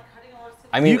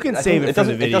 I mean, you can save it for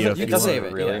the video. It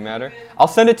doesn't really matter. I'll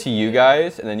send it to you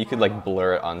guys, and then you could like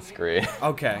blur it on screen.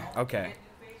 Okay.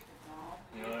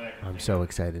 I'm so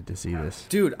excited to see this,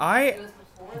 dude.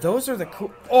 Those are the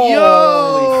cool.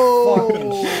 Oh, holy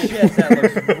fucking shit! That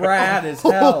looks rad as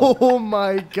hell. Oh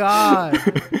my god!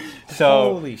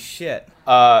 So holy shit.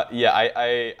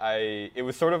 It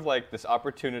was sort of like this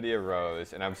opportunity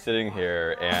arose, and I'm sitting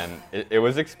here, and it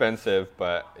was expensive,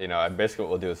 but basically what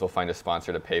we'll do is we'll find a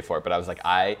sponsor to pay for it. But I was like,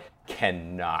 I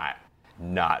cannot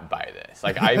not buy this.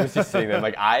 Like I was just sitting there,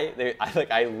 like I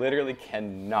literally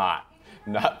cannot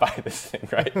not buy this thing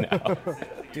right now.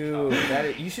 Dude,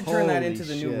 you should turn that into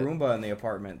the new Roomba in the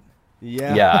apartment.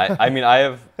 Yeah. Yeah, I mean,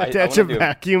 attach a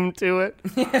vacuum to it.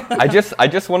 I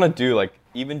just want to do like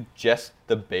even just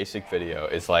the basic video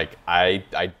is like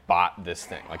I bought this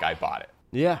thing, like I bought it.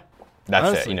 Yeah. That's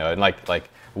honestly. it, and like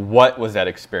what was that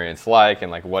experience like,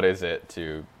 and like what is it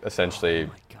to essentially. Oh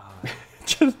my god.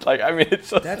 Just like, I mean, it's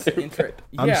so that's interesting.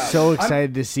 Yeah, I'm so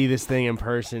excited to see this thing in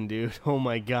person, dude. Oh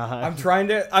my god. I'm trying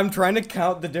to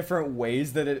count the different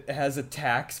ways that it has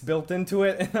attacks built into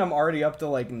it, and I'm already up to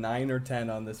like 9 or 10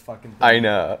 on this fucking thing. I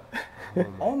know.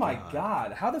 Oh my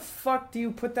god! How the fuck do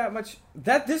you put that much?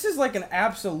 This is like an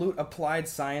absolute applied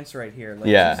science right here. Like,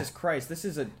 Yeah. Jesus Christ, this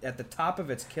is at the top of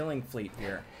its killing fleet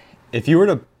here. If you were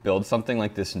to build something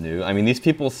like this new, I mean, these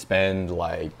people spend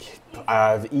like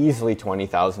easily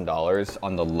 $20,000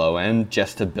 on the low end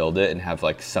just to build it and have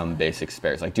like some basic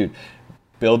spares. Like, dude,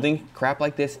 building crap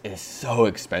like this is so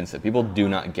expensive. People do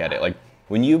not get it. Like,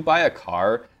 when you buy a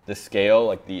car, the scale,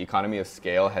 like the economy of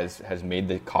scale has made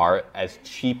the car as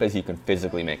cheap as you can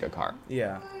physically make a car.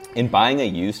 Yeah. And buying a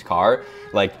used car,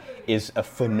 like, is a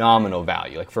phenomenal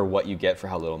value, like, for what you get for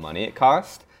how little money it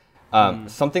costs.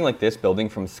 Something like this, building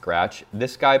from scratch,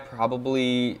 this guy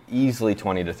probably easily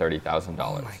 $20,000 to $30,000.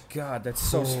 Oh my god, that's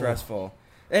so stressful.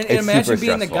 And It's imagine super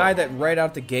being the stressful. guy that right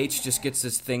out the gates just gets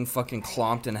this thing fucking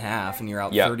clomped in half, and you're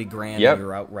out Yep. 30 grand, Yep. and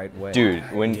you're out right away. Dude,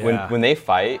 when Yeah. they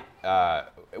fight,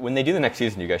 when they do the next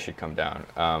season, you guys should come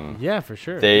down. Yeah, for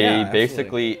sure. They Yeah, absolutely.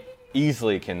 basically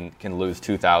easily can lose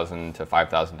 $2,000 to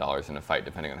 $5,000 in a fight,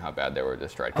 depending on how bad they were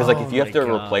destroyed. Because like Oh if you have my to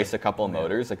God. replace a couple of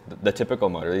motors, like the typical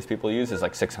motor these people use is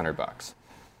like $600.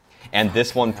 And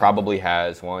this one probably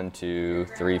has 1, 2,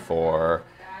 3, 4,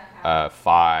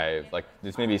 5. Like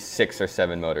there's maybe 6 or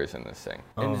 7 motors in this thing.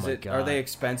 And Oh is my are God. they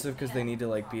expensive because they need to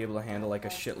like be able to handle like a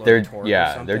shitload They're of torque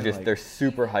or something? they're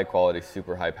super high quality,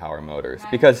 super high power motors.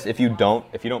 Because if you don't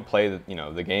play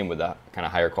the game with that kind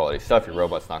of higher quality stuff, your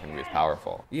robot's not going to be as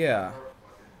powerful. Yeah.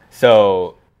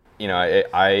 So,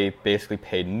 I basically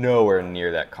paid nowhere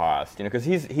near that cost, because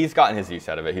he's gotten his use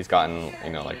out of it. He's gotten,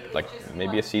 like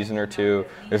maybe a season or two.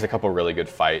 There's a couple really good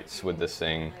fights with this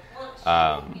thing,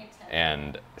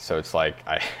 and so it's like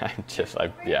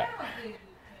yeah.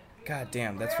 God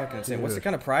damn, that's fucking insane. What's the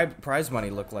kind of prize money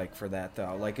look like for that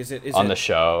though? Like, is it On the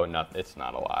show, it's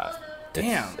not a lot.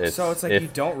 Damn. So it's like you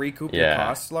don't recoup your yeah.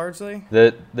 costs largely.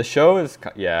 The show is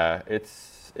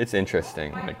it's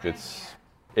interesting. Like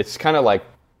it's kind of like,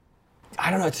 I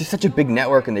don't know, it's just such a big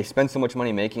network and they spend so much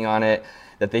money making on it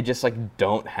that they just like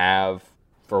don't have,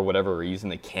 for whatever reason,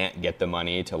 they can't get the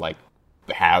money to like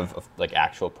have like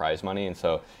actual prize money. And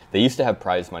so they used to have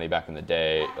prize money back in the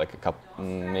day, like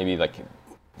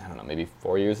maybe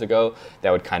 4 years ago,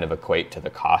 that would kind of equate to the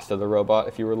cost of the robot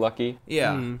if you were lucky.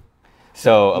 Yeah.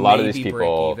 So a lot of Maybe these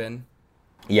people, break even.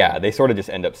 yeah, they sort of just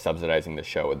end up subsidizing the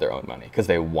show with their own money because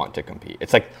they want to compete.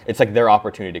 It's like their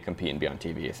opportunity to compete and be on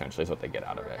TV, essentially, is what they get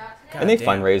out of it. And they damn.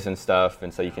 fundraise and stuff,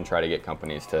 and so you can try to get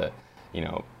companies to,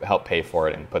 help pay for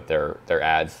it and put their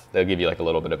ads. They'll give you like a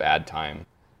little bit of ad time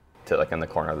to like in the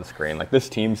corner of the screen, like this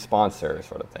team sponsor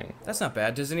sort of thing. That's not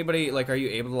bad. Does anybody are you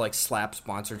able to like slap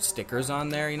sponsored stickers on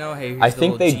there? Hey, here's I the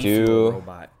think little they G Fuel do.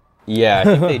 robot. Yeah, I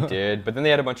think they did, but then they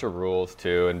had a bunch of rules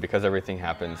too, and because everything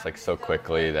happens like so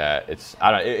quickly that it's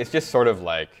just sort of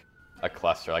like a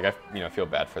cluster. Like I feel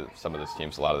bad for some of those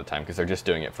teams a lot of the time because they're just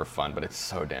doing it for fun, but it's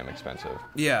so damn expensive.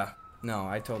 Yeah. No,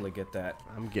 I totally get that.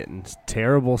 I'm getting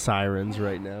terrible sirens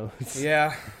right now.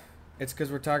 Yeah. It's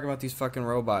because we're talking about these fucking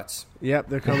robots. Yep,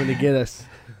 they're coming to get us.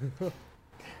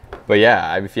 But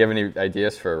yeah, if you have any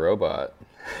ideas for a robot,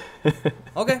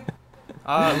 Okay.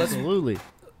 Let's Absolutely.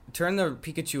 turn the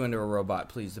Pikachu into a robot,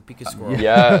 please. The Pika Squirrel.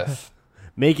 yes,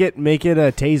 Make it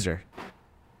a taser.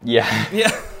 yeah,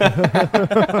 Yeah.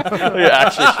 it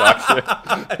actually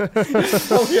shocks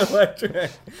Totally electric. you.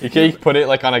 You can put it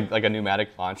like on a pneumatic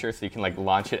launcher, so you can like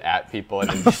launch it at people and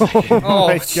then just like, Oh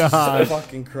my Jesus God.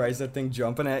 fucking Christ! That thing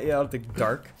jumping at you out the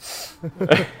dark. All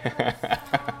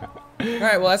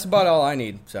right. Well, that's about all I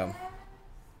need. So.